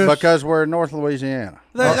 mattress. Because we're in North Louisiana.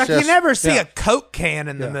 Like, you just- never see a Coke can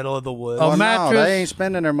in the middle of the woods. A Well, no, mattress. they ain't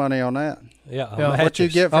spending their money on that. Yeah. Yeah. What you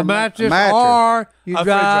get A from mattress, mattress. or you A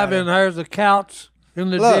drive refrigerator. and there's a couch in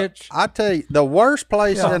the Look, ditch. I tell you, the worst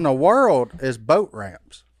place in the world is boat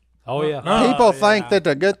ramps. Oh, yeah. People think that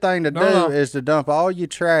the good thing to do No. is to dump all your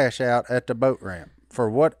trash out at the boat ramp for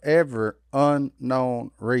whatever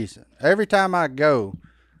unknown reason. Every time I go,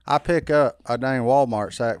 I pick up a dang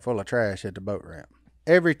Walmart sack full of trash at the boat ramp.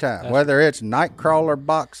 Every time, whether it's Nightcrawler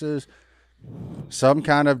boxes, some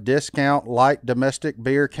kind of discount light domestic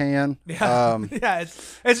beer can. Yeah,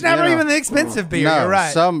 it's never even the expensive beer. No, You're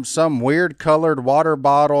right. some weird colored water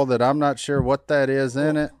bottle that I'm not sure what that is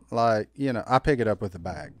in it. Like, I pick it up with a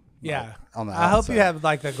bag. Yeah. On the I hope outside. you have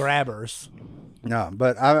like the grabbers. No,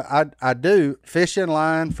 but I do fishing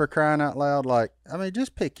line for crying out loud. Like, I mean,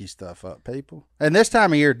 just pick your stuff up, people. And this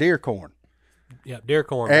time of year, deer corn. Yeah, deer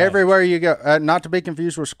corn. bags. Everywhere you go, not to be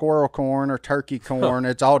confused with squirrel corn or turkey corn.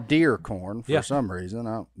 It's all deer corn for some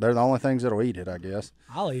reason. They're the only things that'll eat it, I guess.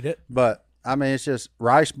 I'll eat it. But I mean, it's just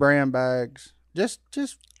rice bran bags. Just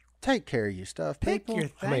take care of your stuff, people. Pick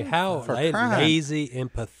your I mean, thing. how For crying. lazy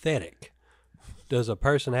and pathetic does a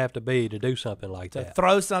person have to be to do something like To that?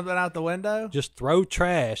 throw something out the window? Just throw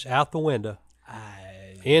trash out the window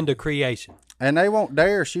into creation. And they won't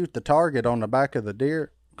dare shoot the target on the back of the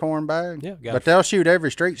deer corn bag. Yeah, but they'll shoot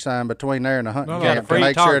every street sign between there and the hunting No, camp to free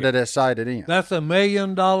make sure target. that it's sighted in. That's $1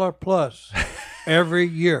 million plus every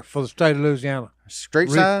year for the state of Louisiana.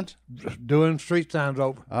 Street signs? Doing street signs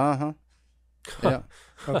over. Uh-huh. Yeah.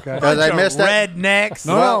 Okay. Because they missed that. Rednecks.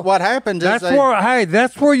 No, Well, what happens That's is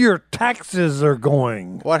that's where your taxes are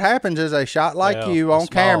going. what happens is they shot like Well, you a on small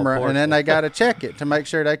camera, portion. and then they got to check it to make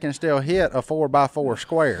sure they can still hit a 4x4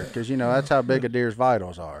 square, because that's how big a deer's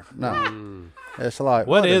vitals are. No, it's like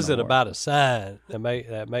What in is the it world? about a sign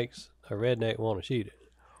that makes a redneck want to shoot it?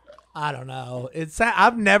 I don't know.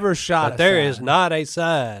 I've never shot But a there sign. is not a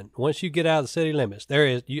sign. Once you get out of the city limits, there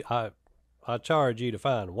is. I charge you to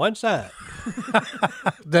find one sign.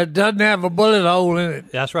 That doesn't have a bullet hole in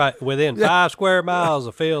it. That's right, within 5 square miles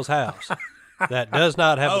of Phil's house, that does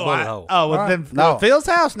not have a bullet hole. Oh, within No. Phil's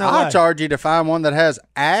house? No I'll way. charge you to find one that has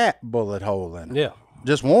a bullet hole in it. Yeah,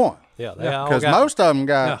 Just one, yeah, they all because got most of them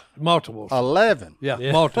got Yeah, multiples. 11. Yeah,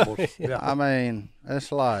 Yeah. multiples. Yeah. I mean,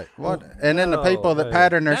 it's like what? And then the people that man.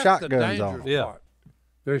 pattern their That's the shotguns dangerous on. Yeah. part.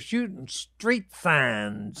 They're shooting street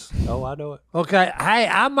signs. Oh, I know it. Okay, hey,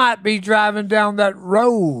 I might be driving down that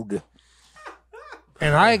road.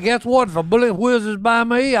 And hey, guess what? If a bullet whizzes by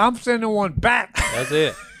me, I'm sending one back. That's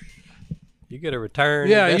it. You get a return.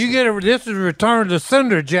 Yeah, you investment. this is return to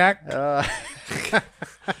sender, Jack.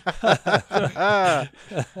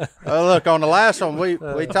 Look, on the last one,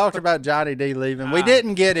 we talked about Johnny D leaving. We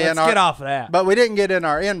didn't get in Let's our get off of that. but we didn't get in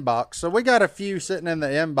our inbox, so we got a few sitting in the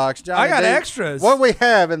inbox. Johnny I got D, extras. What we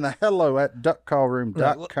have in the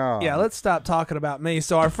hello@duckcallroom.com. Yeah, let's stop talking about me.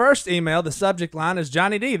 So our first email, the subject line is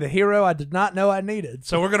Johnny D, the hero I did not know I needed.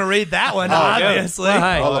 So we're going to read that one, obviously. Well,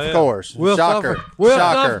 hey, Well, of course. we'll Shocker. suffer. We'll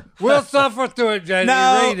Shocker. We'll suffer through it, Jay.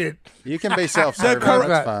 No. Read it. You can be The self-serving. cor-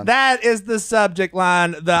 That's fine. That is the subject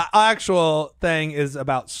line. The actual thing is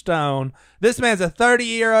about Stone. This man's a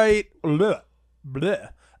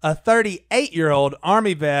 38-year-old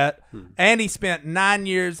Army vet, and he spent 9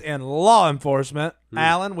 years in law enforcement.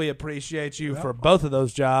 Alan, we appreciate you for both of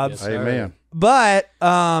those jobs. Yes, Amen. But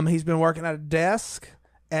he's been working at a desk,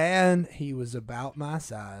 and he was about my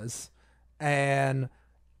size. And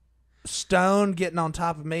Stone getting on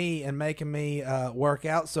top of me and making me work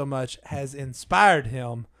out so much has inspired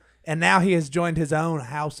him. And now he has joined his own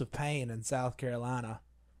House of Pain in South Carolina.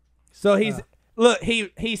 So he's look,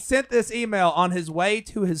 he sent this email on his way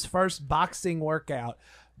to his first boxing workout.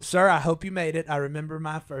 Sir, I hope you made it. I remember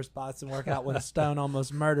my first boxing workout when Stone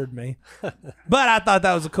almost murdered me. But I thought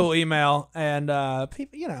that was a cool email. And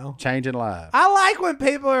people, Changing lives. I like when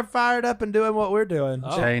people are fired up and doing what we're doing.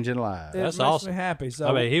 Changing lives. It That's makes awesome. me happy. So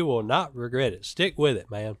I mean, he will not regret it. Stick with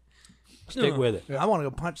it, man. Stick with it. I want to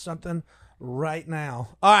go punch something right now.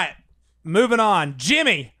 All right, moving on.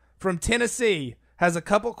 Jimmy from Tennessee has a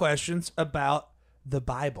couple questions about the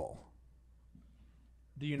Bible.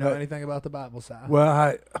 Do you know anything about the Bible, Si?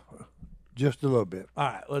 Well, just a little bit. All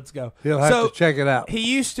right, let's go. He'll have to check it out.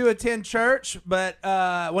 He used to attend church, but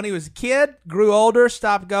when he was a kid, grew older,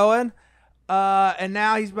 stopped going, and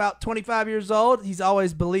now he's about 25 years old. He's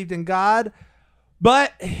always believed in God,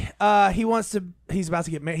 but he's about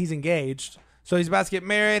to get married. He's engaged, so he's about to get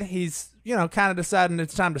married. He's kind of deciding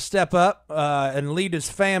it's time to step up and lead his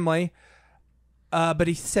family. But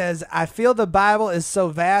he says, I feel the Bible is so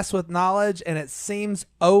vast with knowledge, and it seems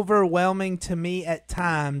overwhelming to me at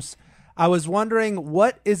times. I was wondering,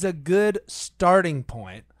 what is a good starting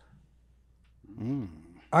point?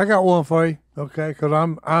 I got one for you, okay?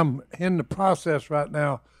 Because I'm in the process right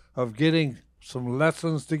now of getting some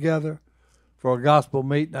lessons together for a gospel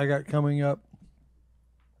meeting I got coming up.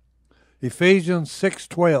 Ephesians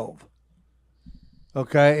 6:12.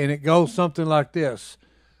 Okay, and it goes something like this.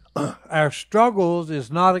 Our struggles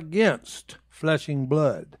is not against flesh and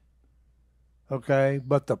blood, okay,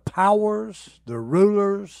 but the powers, the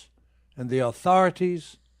rulers, and the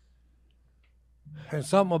authorities, and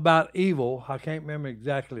something about evil. I can't remember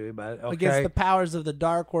exactly about it. Okay? Against the powers of the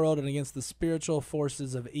dark world and against the spiritual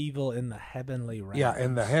forces of evil in the heavenly realms. Yeah,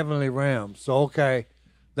 in the heavenly realms. So, okay,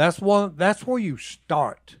 that's where you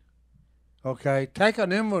start. Okay, take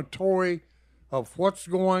an inventory of what's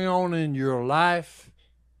going on in your life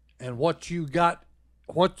and what you got,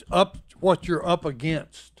 what you're up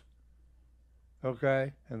against.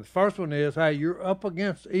 Okay? And the first one is, hey, you're up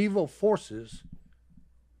against evil forces,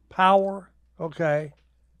 power, okay,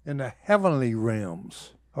 in the heavenly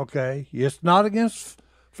realms. Okay? It's not against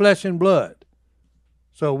flesh and blood.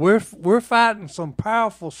 So we're fighting some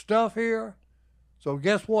powerful stuff here. So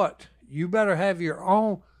guess what? You better have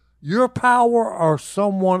your power or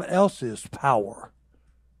someone else's power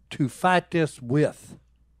to fight this with.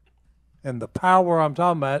 And the power I'm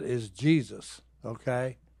talking about is Jesus,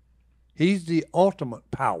 okay? He's the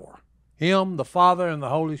ultimate power. Him, the Father, and the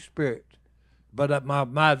Holy Spirit. But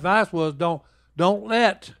my advice was don't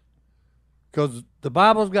let, because the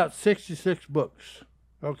Bible's got 66 books,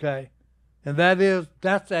 okay? And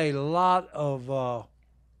that's a lot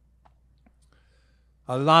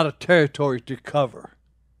of territory to cover.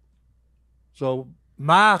 So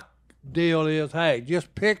my deal is, hey,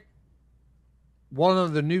 just pick one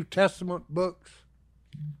of the New Testament books.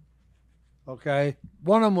 Okay,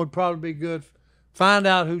 one of them would probably be good. Find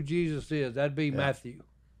out who Jesus is. That'd be Matthew.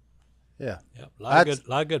 Yeah, A lot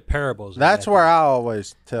of good parables. That's where I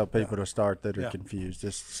always tell people to start that are confused.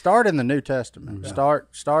 Just start in the New Testament. Yeah.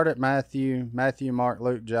 Start at Matthew, Mark,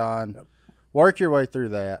 Luke, John. Yep. Work your way through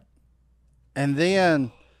that, and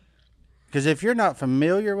then, because if you're not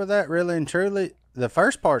familiar with that really and truly, the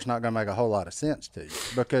first part's not going to make a whole lot of sense to you,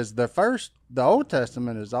 because the Old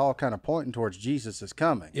Testament is all kind of pointing towards Jesus is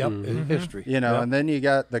coming. Yep, in history. And then you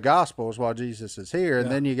got the Gospels while Jesus is here,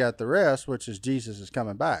 and then you got the rest, which is Jesus is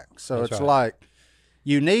coming back. So it's like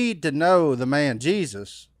you need to know the man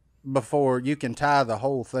Jesus before you can tie the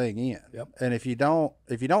whole thing in. Yep. And if you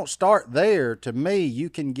don't start there, to me, you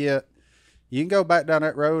can go back down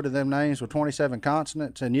that road of them names with 27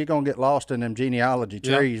 consonants, and you're going to get lost in them genealogy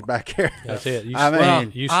trees back there. That's it. You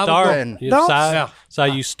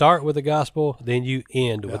start with the gospel, then you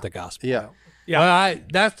end with the gospel. Yeah. Yeah. Well,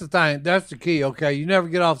 that's the thing. That's the key, okay? You never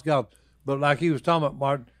get off the gospel. But like he was talking about,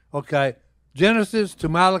 Martin, okay, Genesis to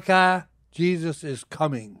Malachi, Jesus is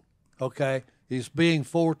coming, okay? He's being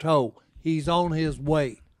foretold. He's on his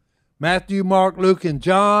way. Matthew, Mark, Luke, and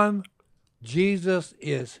John, Jesus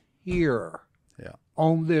is here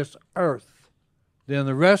on this earth. Then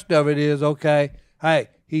the rest of it is, okay, hey,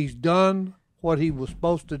 he's done what he was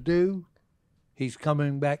supposed to do. He's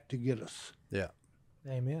coming back to get us. Yeah.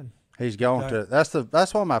 Amen. He's going to. That's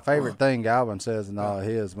one of my favorite things Godwin says in all of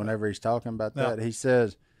his, whenever he's talking about that. He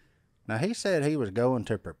says, now he said he was going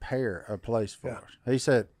to prepare a place for us. He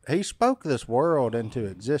said he spoke this world into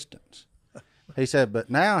existence. He said, but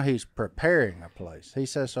now he's preparing a place. He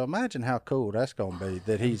says, so imagine how cool that's going to be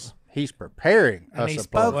that he's preparing us a place. And he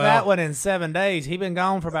spoke that one in 7 days. He's been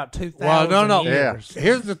gone for about 2,000 years. Yeah.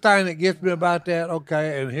 Here's the thing that gets me about that,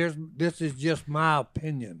 okay, and this is just my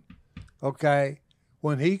opinion, okay?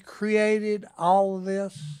 When he created all of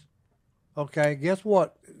this, okay, guess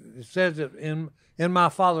what? It says that in my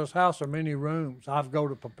Father's house are many rooms. I've go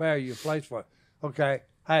to prepare you a place for it. Okay,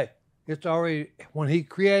 hey, it's already, when he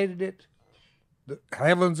created it, the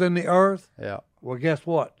heavens and the earth. Yeah. Well, guess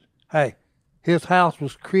what? Hey, his house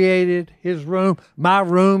was created. His room, my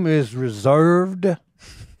room is reserved.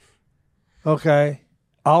 Okay.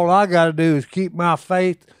 All I got to do is keep my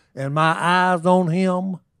faith and my eyes on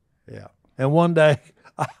him. Yeah. And one day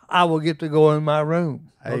I will get to go in my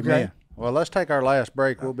room. Amen. Okay? Well, let's take our last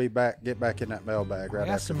break. We'll be back. Get back in that mailbag right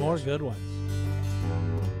after some more good ones.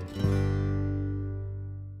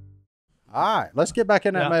 All right, let's get back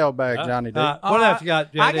in that mailbag, Johnny D. What else you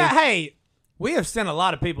got, JD? Hey, we have sent a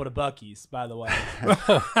lot of people to Buc-ee's, by the way.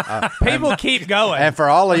 People keep going. And for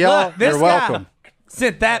all of y'all, you're welcome.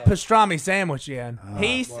 Sent that pastrami sandwich in.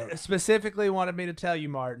 He specifically wanted me to tell you,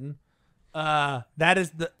 Martin, that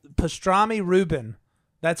is the pastrami Reuben.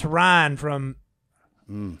 That's Ryan from...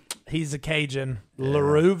 He's a Cajun.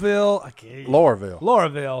 Lauruville.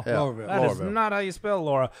 Lauraville. Yeah. That is not how you spell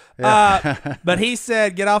Laura. Yeah. But he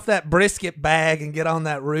said, get off that brisket bag and get on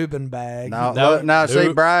that Reuben bag. Now,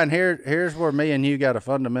 see, Brian, here's where me and you got a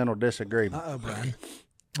fundamental disagreement.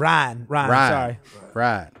 Brian. Ryan.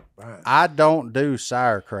 I don't do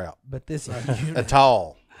sauerkraut. But this at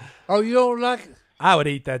all. Oh, you don't like it? I would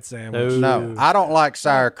eat that sandwich. No, I don't like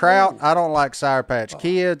sauerkraut. I don't like Sour Patch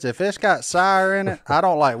Kids. If it's got sour in it, I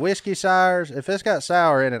don't like whiskey sours. If it's got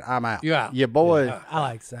sour in it, I'm out. You're out. Your boy, I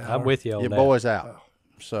like sour. I'm with you on your that. boy's out.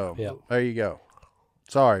 So there you go.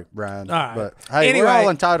 Sorry, Brian. All right. But hey, Anyway, we're all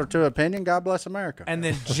entitled to opinion. God bless America. And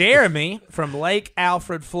then Jeremy from Lake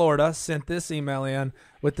Alfred, Florida, sent this email in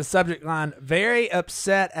with the subject line, very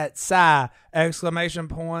upset at Si, exclamation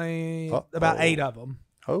point, about 8 of them.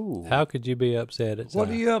 Oh, How could you be upset at What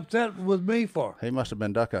Si? are you upset with me for? he must have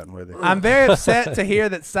been duck hunting with him. I'm very upset to hear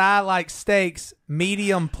that Si likes steaks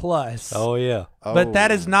medium plus. Oh yeah. But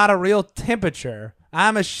that is not a real temperature.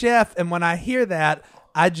 I'm a chef, and when I hear that,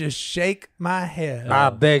 I just shake my head. I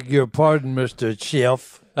beg your pardon, Mr.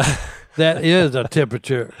 Chef. That is a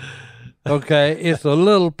temperature. Okay, it's a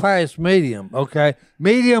little past medium. Okay,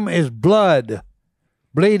 medium is blood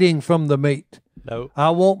bleeding from the meat. Nope. I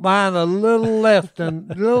want mine a little less than,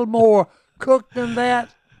 a little more cooked than that.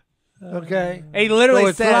 Okay, He literally so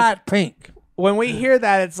it's says, light pink. when we hear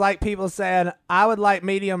that, it's like people saying, I would like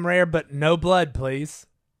medium rare, but no blood, please.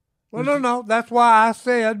 Well, no, that's why I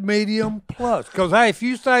said medium plus. Because hey, if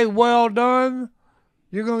you say well done,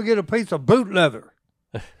 you're gonna get a piece of boot leather.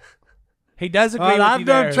 He does agree All right, with I've you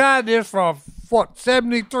done there. tried this for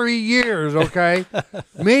 73 years. Okay,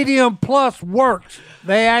 medium plus works.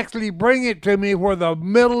 They actually bring it to me where the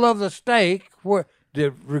middle of the steak,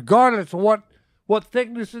 regardless of what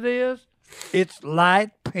thickness it is, it's light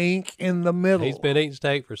pink in the middle. He's been eating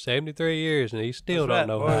steak for 73 years, and he still don't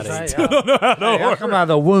know how to eat. I come out of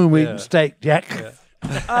the womb eating steak, Jack.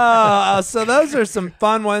 So those are some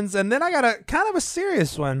fun ones. And then I got a kind of a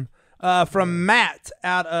serious one from Matt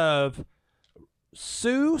out of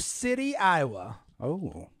Sioux City, Iowa.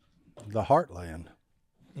 Oh, the heartland.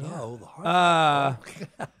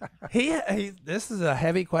 He this is a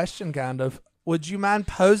heavy question, kind of. Would you mind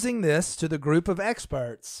posing this to the group of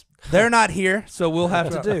experts? They're not here, so we'll have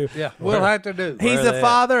to do. Yeah, we'll have to do. He's Where are the they at?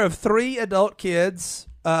 father of 3 adult kids.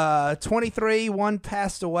 23, one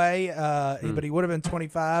passed away, but he would have been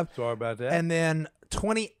 25. Sorry about that. And then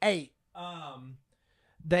 28.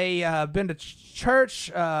 They been to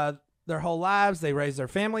church their whole lives. They raised their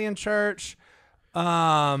family in church.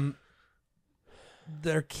 Their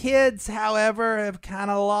kids, however, have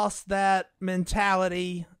kind of lost that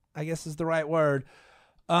mentality, I guess is the right word.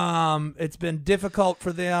 It's been difficult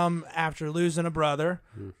for them after losing a brother.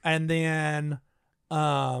 And then,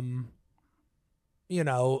 you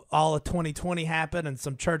know, all of 2020 happened and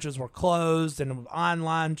some churches were closed and an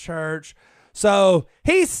online church. So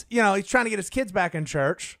he's trying to get his kids back in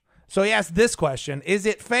church. So he asked this question: is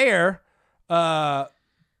it fair to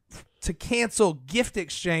cancel gift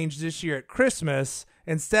exchange this year at Christmas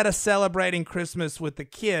instead of celebrating Christmas with the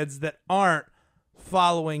kids that aren't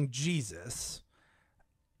following Jesus?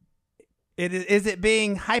 Is it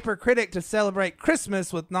being hypercritic to celebrate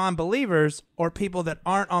Christmas with non-believers or people that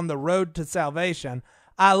aren't on the road to salvation?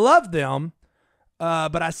 I love them,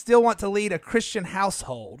 but I still want to lead a Christian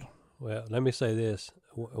household. Well, let me say this: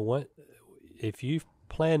 if you've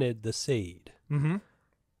planted the seed,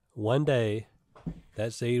 one day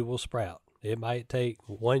that seed will sprout. It might take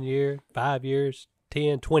 1 year, 5 years,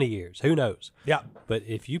 10, 20 years. Who knows? Yeah. But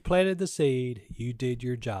if you planted the seed, you did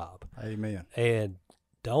your job. Amen. And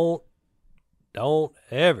don't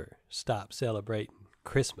ever stop celebrating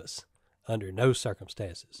Christmas under no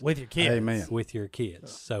circumstances With your kids. Amen. with your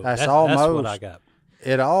kids. So That's that's almost- what I got.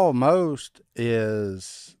 It almost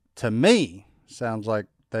is, to me, sounds like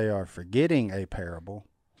they are forgetting a parable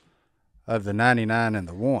of the 99 and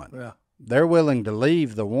the 1. Yeah. They're willing to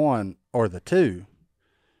leave the 1 or the 2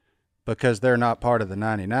 because they're not part of the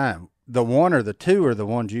 99. The 1 or the 2 are the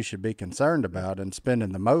ones you should be concerned about and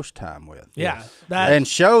spending the most time with. Yeah. And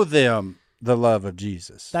show them the love of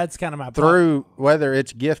Jesus. That's kind of my point. Through whether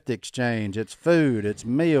it's gift exchange, it's food, it's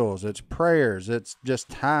meals, it's prayers, it's just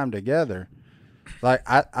time together. Like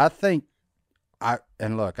I think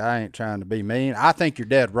and look, I ain't trying to be mean. I think you're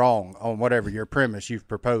dead wrong on whatever your premise you've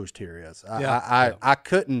proposed here is. I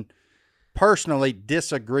couldn't personally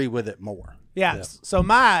disagree with it more. Yes. So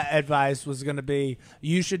my advice was going to be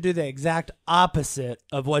you should do the exact opposite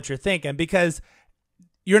of what you're thinking, because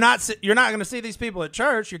you're not going to see these people at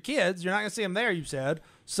church, your kids. You're not going to see them there, you said.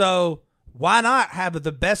 So why not have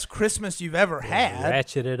the best Christmas you've ever had?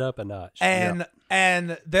 Ratchet it up a notch.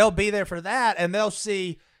 And they'll be there for that, and they'll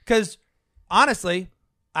see, because honestly,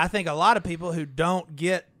 I think a lot of people who don't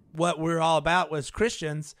get what we're all about as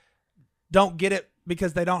Christians don't get it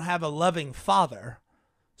because they don't have a loving father.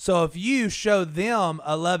 So if you show them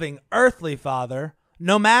a loving earthly father,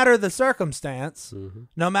 no matter the circumstance,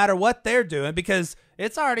 no matter what they're doing, because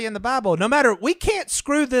it's already in the Bible, we can't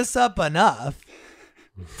screw this up enough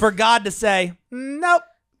for God to say, nope,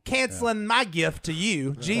 canceling my gift to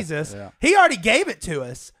you, Jesus. He already gave it to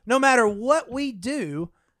us. No matter what we do,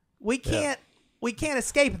 we can't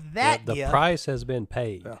escape that the gift. price has been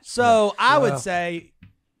paid. So I would say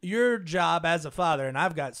your job as a father, and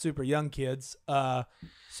I've got super young kids,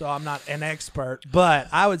 so I'm not an expert, but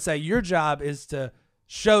I would say your job is to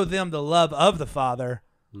show them the love of the Father,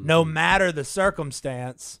 no matter the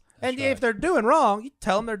circumstance, And right. if they're doing wrong, you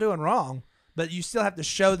tell them they're doing wrong, but you still have to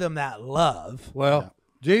show them that love. Well,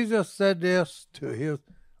 Jesus said this to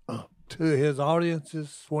his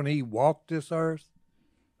audiences when he walked this earth.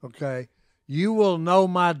 Okay, you will know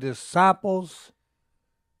my disciples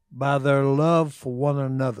by their love for one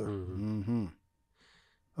another. Mm-hmm.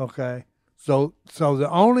 Okay, so the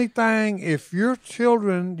only thing, if your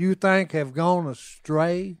children you think have gone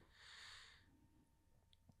astray,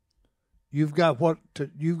 you've got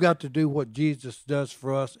to do what Jesus does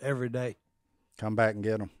for us every day. Come back and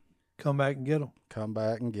get them. Come back and get them. Come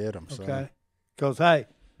back and get them. Okay, because hey,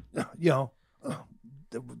 the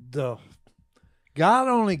God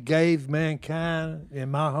only gave mankind,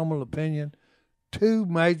 in my humble opinion, 2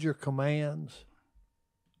 major commands.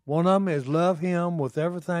 One of them is love him with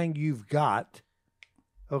everything you've got.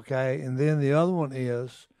 Okay, and then the other one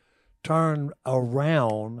is turn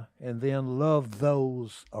around and then love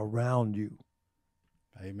those around you.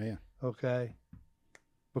 Amen. Okay,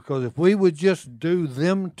 because if we would just do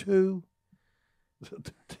them 2,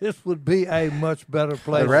 this would be a much better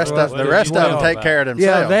place. The rest for us of to them dwell. take care of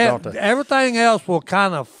themselves, don't they? Everything else will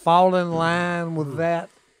kind of fall in line with that.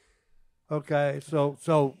 Okay,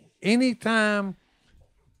 so anytime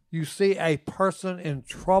you see a person in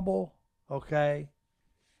trouble, okay,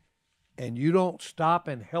 and you don't stop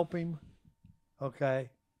and help him,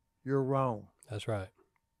 okay, you're wrong. That's right.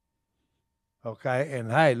 Okay,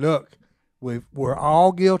 and hey, look, we're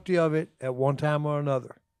all guilty of it at one time or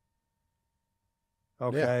another.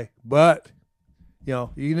 Okay, but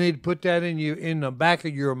you need to put that in the back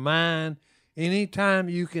of your mind. Anytime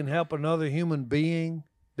you can help another human being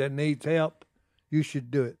that needs help, you should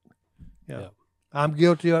do it. Yeah. I'm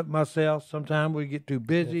guilty of it myself. Sometimes we get too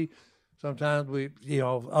busy. Sometimes we,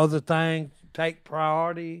 other things take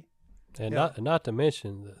priority. And not to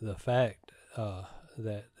mention the fact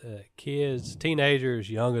that kids, teenagers,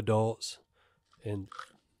 young adults, in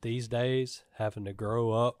these days having to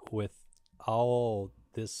grow up with all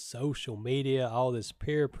this social media, all this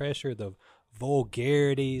peer pressure, the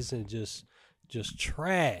vulgarities, and just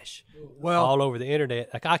trash all over the internet.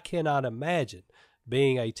 Like, I cannot imagine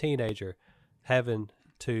being a teenager having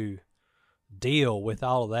to deal with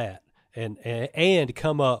all of that and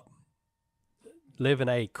come up living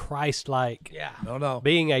a Christ-like,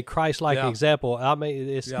 being a Christ-like example. I mean,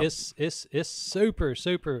 it's super,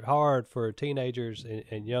 super hard for teenagers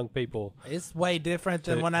and young people. It's way different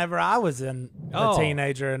than whenever I was a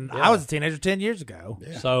teenager, and I was a teenager 10 years ago.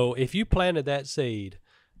 Yeah. So if you planted that seed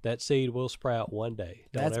will sprout one day.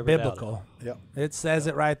 That's biblical. Yep. It says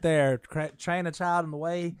it right there. Train a child in the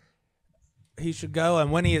way he should go,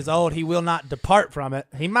 and when he is old, he will not depart from it.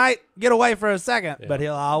 He might get away for a second, but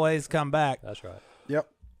he'll always come back. That's right. Yep.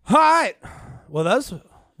 All right. Well,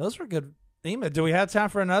 those were good emails. Do we have time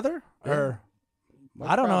for another? Yeah. Or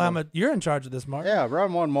I don't know how much you're in charge of this, Mark. Yeah,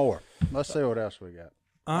 run one more. Let's see what else we got.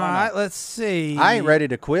 All right, let's see. I ain't ready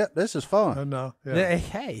to quit. This is fun. No. Yeah.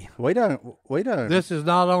 Hey. We don't. This is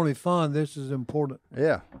not only fun, this is important.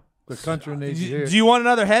 Yeah. The country needs to hear. Do you want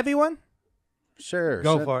another heavy one? Sure.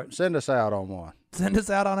 Go for it. Send us out on one. Send us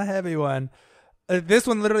out on a heavy one. This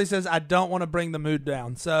one literally says, I don't want to bring the mood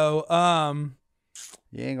down. So,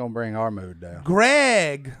 you ain't going to bring our mood down.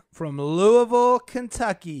 Greg from Louisville,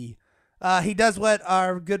 Kentucky. He does what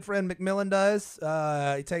our good friend McMillan does.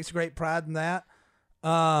 He takes great pride in that.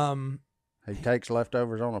 He takes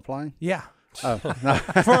leftovers on a plane? Yeah. Oh, no.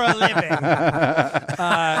 For a living.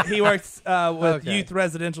 He works with youth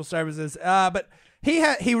residential services. But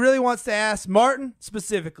he really wants to ask Martin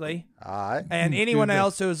specifically, all right, and anyone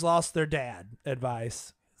else who has lost their dad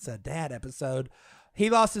advice. It's a dad episode. He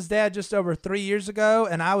lost his dad just over 3 years ago,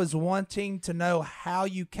 and I was wanting to know how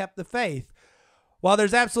you kept the faith. While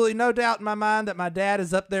there's absolutely no doubt in my mind that my dad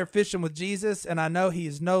is up there fishing with Jesus, and I know he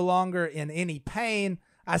is no longer in any pain,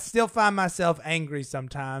 I still find myself angry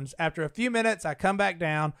sometimes. After a few minutes, I come back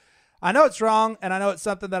down. I know it's wrong, and I know it's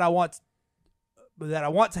something that I want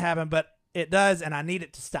to happen, but it does, and I need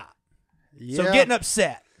it to stop. Yeah. So getting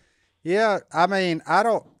upset. Yeah, I mean,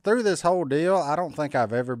 through this whole deal, I don't think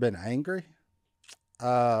I've ever been angry.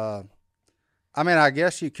 I mean, I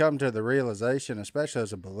guess you come to the realization, especially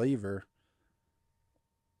as a believer,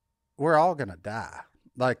 we're all going to die.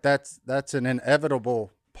 Like, that's an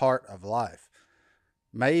inevitable part of life.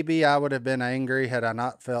 Maybe I would have been angry had I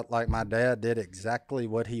not felt like my dad did exactly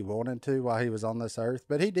what he wanted to while he was on this earth,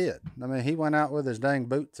 but he did. I mean, he went out with his dang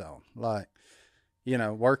boots on, like,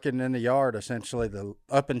 working in the yard essentially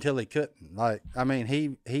up until he couldn't. Like, I mean,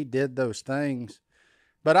 he did those things,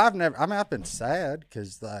 but I've been sad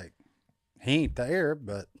because, like, he ain't there,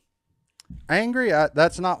 but angry,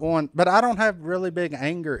 that's not one, but I don't have really big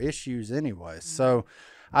anger issues anyway. So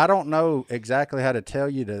I don't know exactly how to tell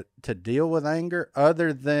you to deal with anger,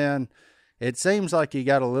 other than it seems like you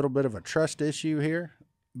got a little bit of a trust issue here,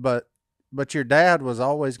 but your dad was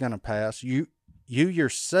always going to pass. You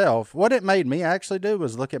yourself, what it made me actually do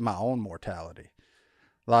was look at my own mortality,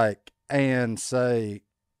 and say,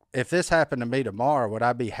 if this happened to me tomorrow, would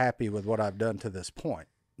I be happy with what I've done to this point?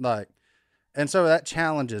 And so that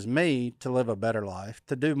challenges me to live a better life,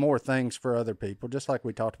 to do more things for other people, just like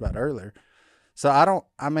we talked about earlier. So I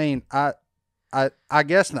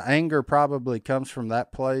guess the anger probably comes from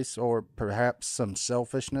that place, or perhaps some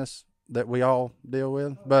selfishness that we all deal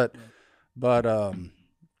with. But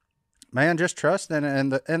man, just trust in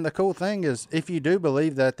it. And the cool thing is, if you do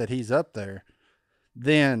believe that he's up there,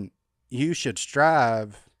 then you should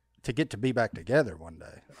strive to get to be back together one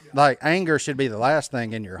day. Like, anger should be the last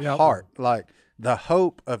thing in your heart. Like, the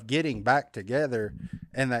hope of getting back together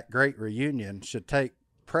and that great reunion should take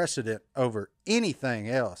precedent over anything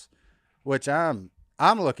else, which I'm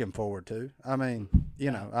looking forward to. I mean,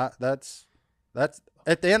 that's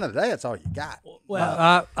at the end of the day, that's all you got.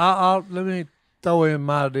 Well, I'll let me throw in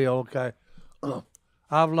my deal. Okay,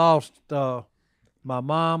 I've lost my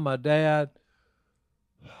mom, my dad.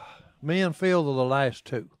 Me and Phil are the last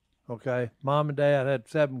two. Okay, mom and dad had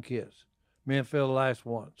 7 kids. Me and Phil the last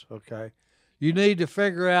ones. Okay, you need to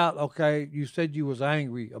figure out. Okay, you said you was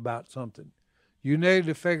angry about something. You need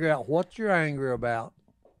to figure out what you're angry about.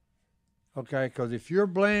 Okay, because if you're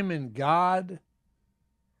blaming God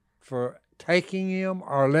for taking him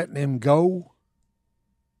or letting him go,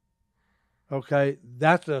 okay,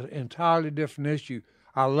 that's an entirely different issue.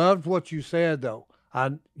 I loved what you said, though.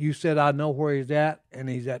 You said, I know where he's at, and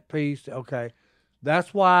he's at peace. Okay,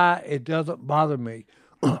 that's why it doesn't bother me.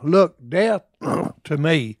 Look, death, to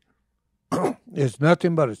me, is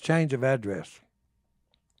nothing but a change of address.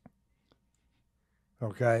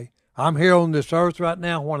 Okay? I'm here on this earth right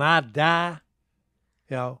now. When I die,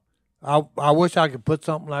 I wish I could put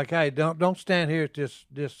something like, hey, don't stand here at this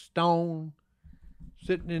stone,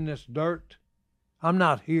 sitting in this dirt. I'm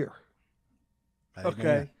not here. Amen.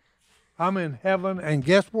 Okay? I'm in heaven, and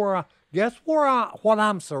what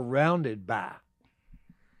I'm surrounded by?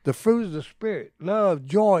 The fruit of the Spirit, love,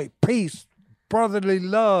 joy, peace, brotherly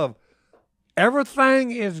love. Everything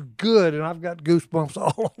is good, and I've got goosebumps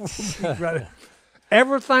all over me right now.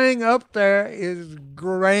 Everything up there is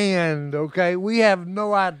grand, okay? We have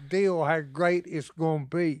no idea how great it's going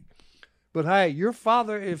to be. But, hey, your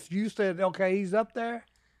father, if you said, okay, he's up there,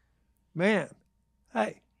 man,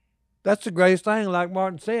 hey, that's the greatest thing. Like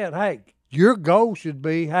Martin said, hey, your goal should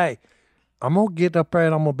be, hey, I'm going to get up there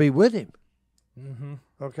and I'm going to be with him. Mm-hmm.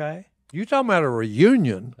 Okay? You talking about a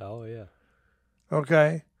reunion. Oh, yeah.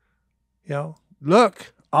 Okay?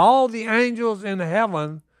 Look, all the angels in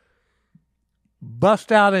heaven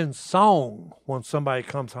bust out in song when somebody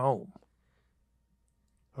comes home.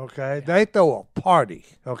 Okay? Yeah. They throw a party.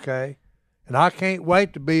 Okay? And I can't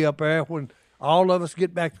wait to be up there when all of us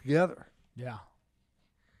get back together. Yeah.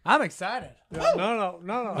 I'm excited. No.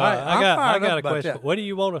 I got a question. What do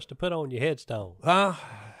you want us to put on your headstone? Huh?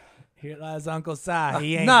 Here lies Uncle Si.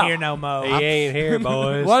 He ain't here no more. He ain't here,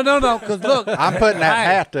 boys. Well, no, because look. I'm putting that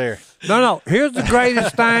hat there. No. Here's the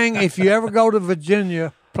greatest thing. If you ever go to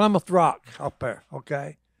Virginia, Plymouth Rock up there,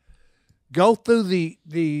 okay? Go through the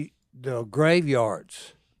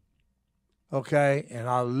graveyards, okay? And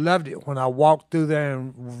I loved it when I walked through there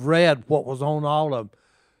and read what was on all of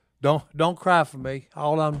them. Don't cry for me.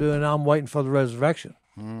 All I'm doing, I'm waiting for the resurrection.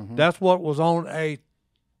 Mm-hmm. That's what was on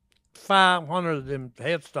 500 of them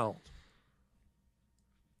headstones.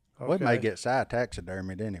 Okay. We may get Si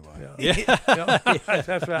taxidermied anyway. Yeah.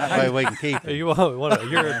 That's right. That way we can keep it. You want a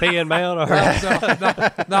European mount? Or no,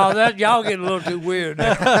 that y'all getting a little too weird.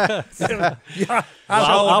 I'll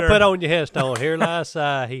put on your headstone. Here lies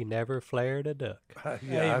Si. He never flared a duck.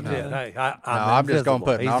 Yeah, I did. Hey, I'm just gonna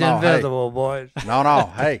put. He's invisible, boys.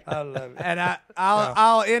 No. Hey, I love it. And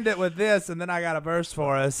I'll end it with this, and then I got a verse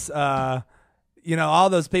for us. All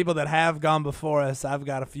those people that have gone before us, I've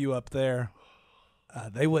got a few up there.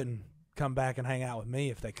 They wouldn't come back and hang out with me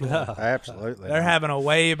if they could. Absolutely. They're having a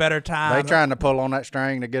way better time. They're trying to pull on that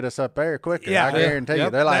string to get us up there quicker. Yeah. I guarantee you.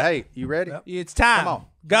 They're like, hey, you ready? It's time. Come on.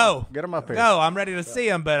 Go. Get them up here. Go. I'm ready to see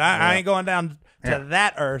them, but I ain't going down to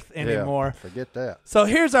that earth anymore. Yeah, forget that. So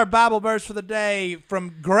here's our Bible verse for the day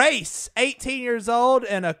from Grace, 18 years old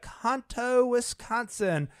in Oconto,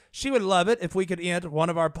 Wisconsin. She would love it if we could end one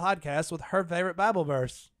of our podcasts with her favorite Bible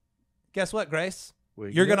verse. Guess what, Grace?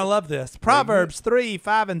 You're going to love this. Proverbs 3,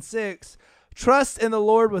 5, and 6. Trust in the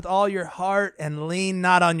Lord with all your heart and lean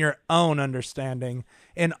not on your own understanding.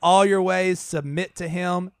 In all your ways submit to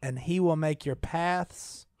him, and he will make your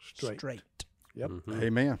paths straight. Yep.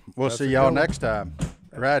 Amen. We'll That's see a y'all good one. next time.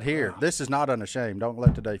 Right here. This is not unashamed. Don't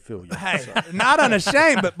let today fool you. Hey, not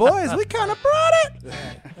unashamed, but boys, we kind of brought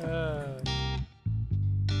it.